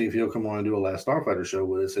maybe see if he'll come on and do a Last Starfighter show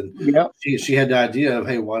with us. And she had the idea of,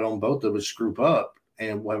 hey, why don't both of us group up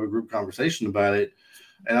and we'll have a group conversation about it.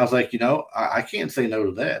 And I was like, I can't say no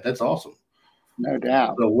to that. That's awesome. No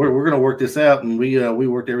doubt. So we're going to work this out, and we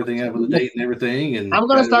worked everything out with the date and everything. And I'm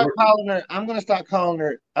going to start calling her. I'm going to start calling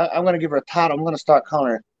her. I'm going to give her a title. I'm going to start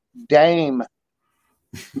calling her Dame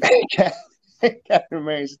Catherine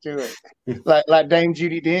Mary Stewart, like Dame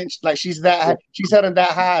Judi Dench. Like she's held in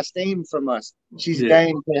that high esteem from us. She's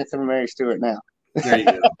Dame Catherine Mary Stewart now. There you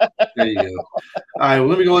go. There you go. All right,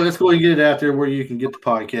 well, let's go and get it out there where you can get the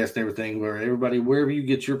podcast and everything. Wherever you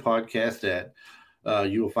get your podcast at,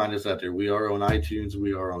 you will find us out there. We are on iTunes.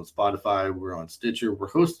 We are on Spotify. We're on Stitcher. We're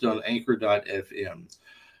hosted on Anchor.fm.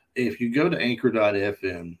 If you go to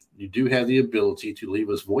Anchor.fm, you do have the ability to leave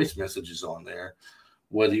us voice messages on there,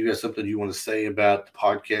 whether you have something you want to say about the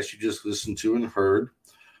podcast you just listened to and heard.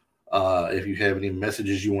 If you have any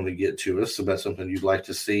messages you want to get to us about something you'd like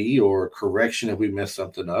to see or correction if we messed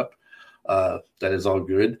something up, that is all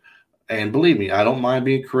good. And believe me, I don't mind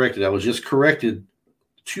being corrected. I was just corrected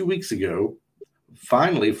 2 weeks ago,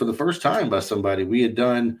 finally, for the first time by somebody. We had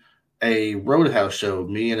done a Roadhouse show,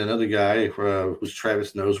 me and another guy, which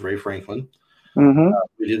Travis knows, Ray Franklin. Mm-hmm.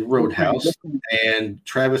 We did Roadhouse, and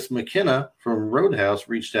Travis McKenna from Roadhouse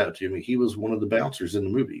reached out to me. He was one of the bouncers in the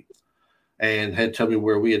movie and had told me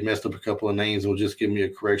where we had messed up a couple of names and will just give me a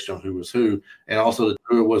correction on who was who, and also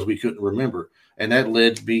who it was we couldn't remember. And that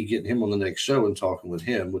led to me getting him on the next show and talking with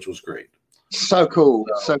him, which was great. So cool.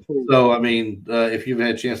 So cool. So, I mean, if you've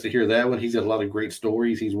had a chance to hear that one, he's got a lot of great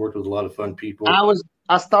stories. He's worked with a lot of fun people.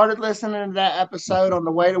 I started listening to that episode on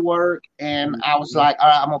the way to work, and I was like, all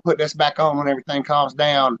right, I'm going to put this back on when everything calms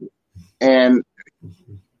down. And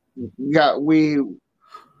I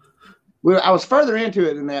was further into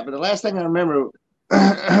it than that, but the last thing I remember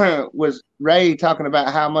was Ray talking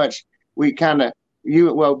about how much we both of you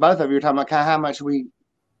were talking about how much we,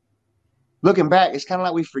 looking back, it's kind of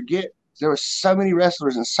like we forget there were so many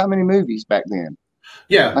wrestlers and so many movies back then.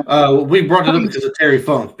 Yeah, we brought it up because of Terry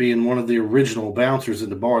Funk being one of the original bouncers in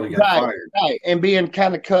the bar that got fired. Right, and being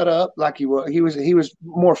kind of cut up like he was. He was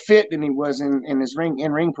more fit than he was in his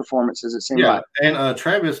ring performances, it seemed like. And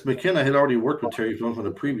Travis McKenna had already worked with Terry Funk on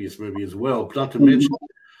a previous movie as well. Not to mention,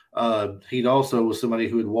 he also was somebody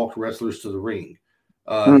who had walked wrestlers to the ring.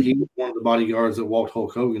 He was one of the bodyguards that walked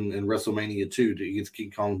Hulk Hogan in WrestleMania 2 against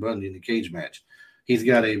King Kong Bundy in the cage match. He's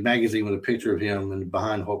got a magazine with a picture of him and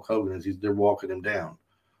behind Hulk Hogan as they're walking him down,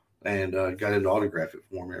 and got him to autograph it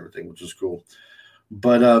for him and everything, which is cool.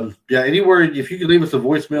 But anywhere, if you could leave us a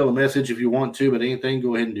voicemail, a message if you want to, but anything,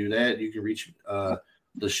 go ahead and do that. You can reach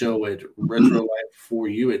the show at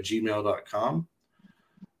retrolife4u@gmail.com,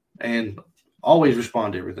 and always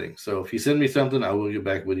respond to everything. So if you send me something, I will get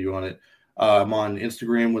back with you on it. I'm on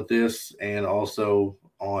Instagram with this and also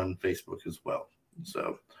on Facebook as well.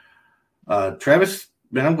 So, Travis,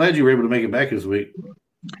 man, I'm glad you were able to make it back this week.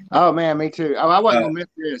 Oh man, me too. I wasn't gonna miss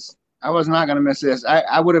this. I was not gonna miss this.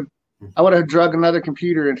 I would have drug another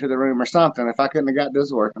computer into the room or something if I couldn't have got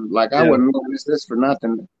this working. Like I wouldn't miss this for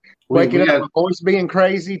nothing. Waking up, my voice being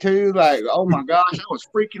crazy too. Like, oh my gosh, I was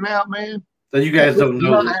freaking out, man. So you guys don't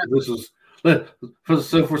know this was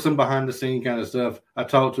for some behind the scene kind of stuff. I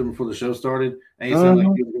talked to him before the show started, and he sounded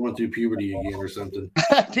like he was going through puberty again or something.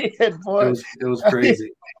 I did, boy. It was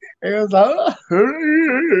crazy. It was like,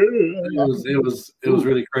 it was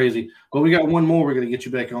really crazy. But we got one more. We're going to get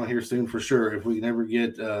you back on here soon for sure. If we can ever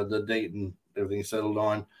get the date and everything settled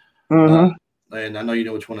on. And I know you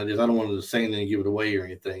know which one it is. I don't want to say anything and give it away or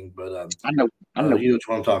anything, but I know you know which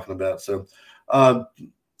one I'm talking about. So,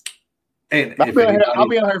 and I'll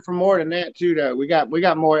be on here for more than that too. Though we got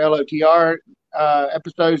more LOTR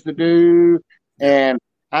episodes to do, and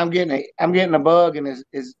I'm getting a bug, and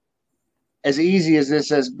is as easy as this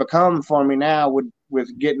has become for me now with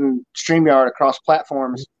getting StreamYard across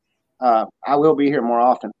platforms. I will be here more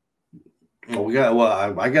often.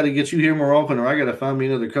 Well, I got to get you here more often, or I got to find me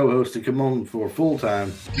another co-host to come on for full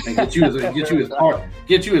time and get you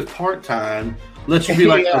as part time. Let you be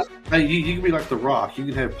like you can be like The Rock. You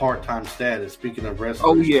can have part time status. Speaking of wrestling,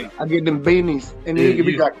 oh yeah, I get them beanies, and then you can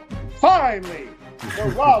be like, finally, we're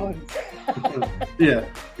rolling. Yeah,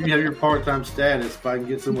 you have your part time status. If I can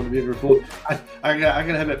get someone to be here full, I gotta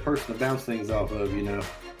have that person to bounce things off of. You know,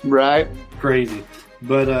 right? Crazy.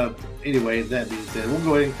 But anyway, that being said, we'll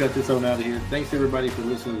go ahead and cut this on out of here. Thanks everybody for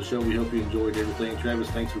listening to the show. We hope you enjoyed everything. Travis,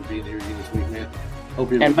 thanks for being here again this week, man.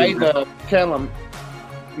 Hope you and tell them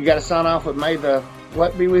you got to sign off with "May the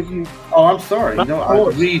what be with you." Oh, I'm sorry.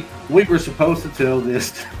 We were supposed to tell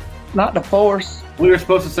this. Not the force. We were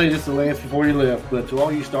supposed to say this to Lance before he left, but to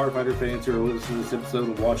all you Starfighter fans who are listening to this episode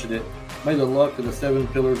and watching it, may the luck of the 7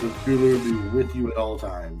 pillars of Cthulhu be with you at all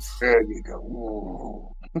times. There you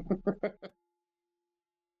go.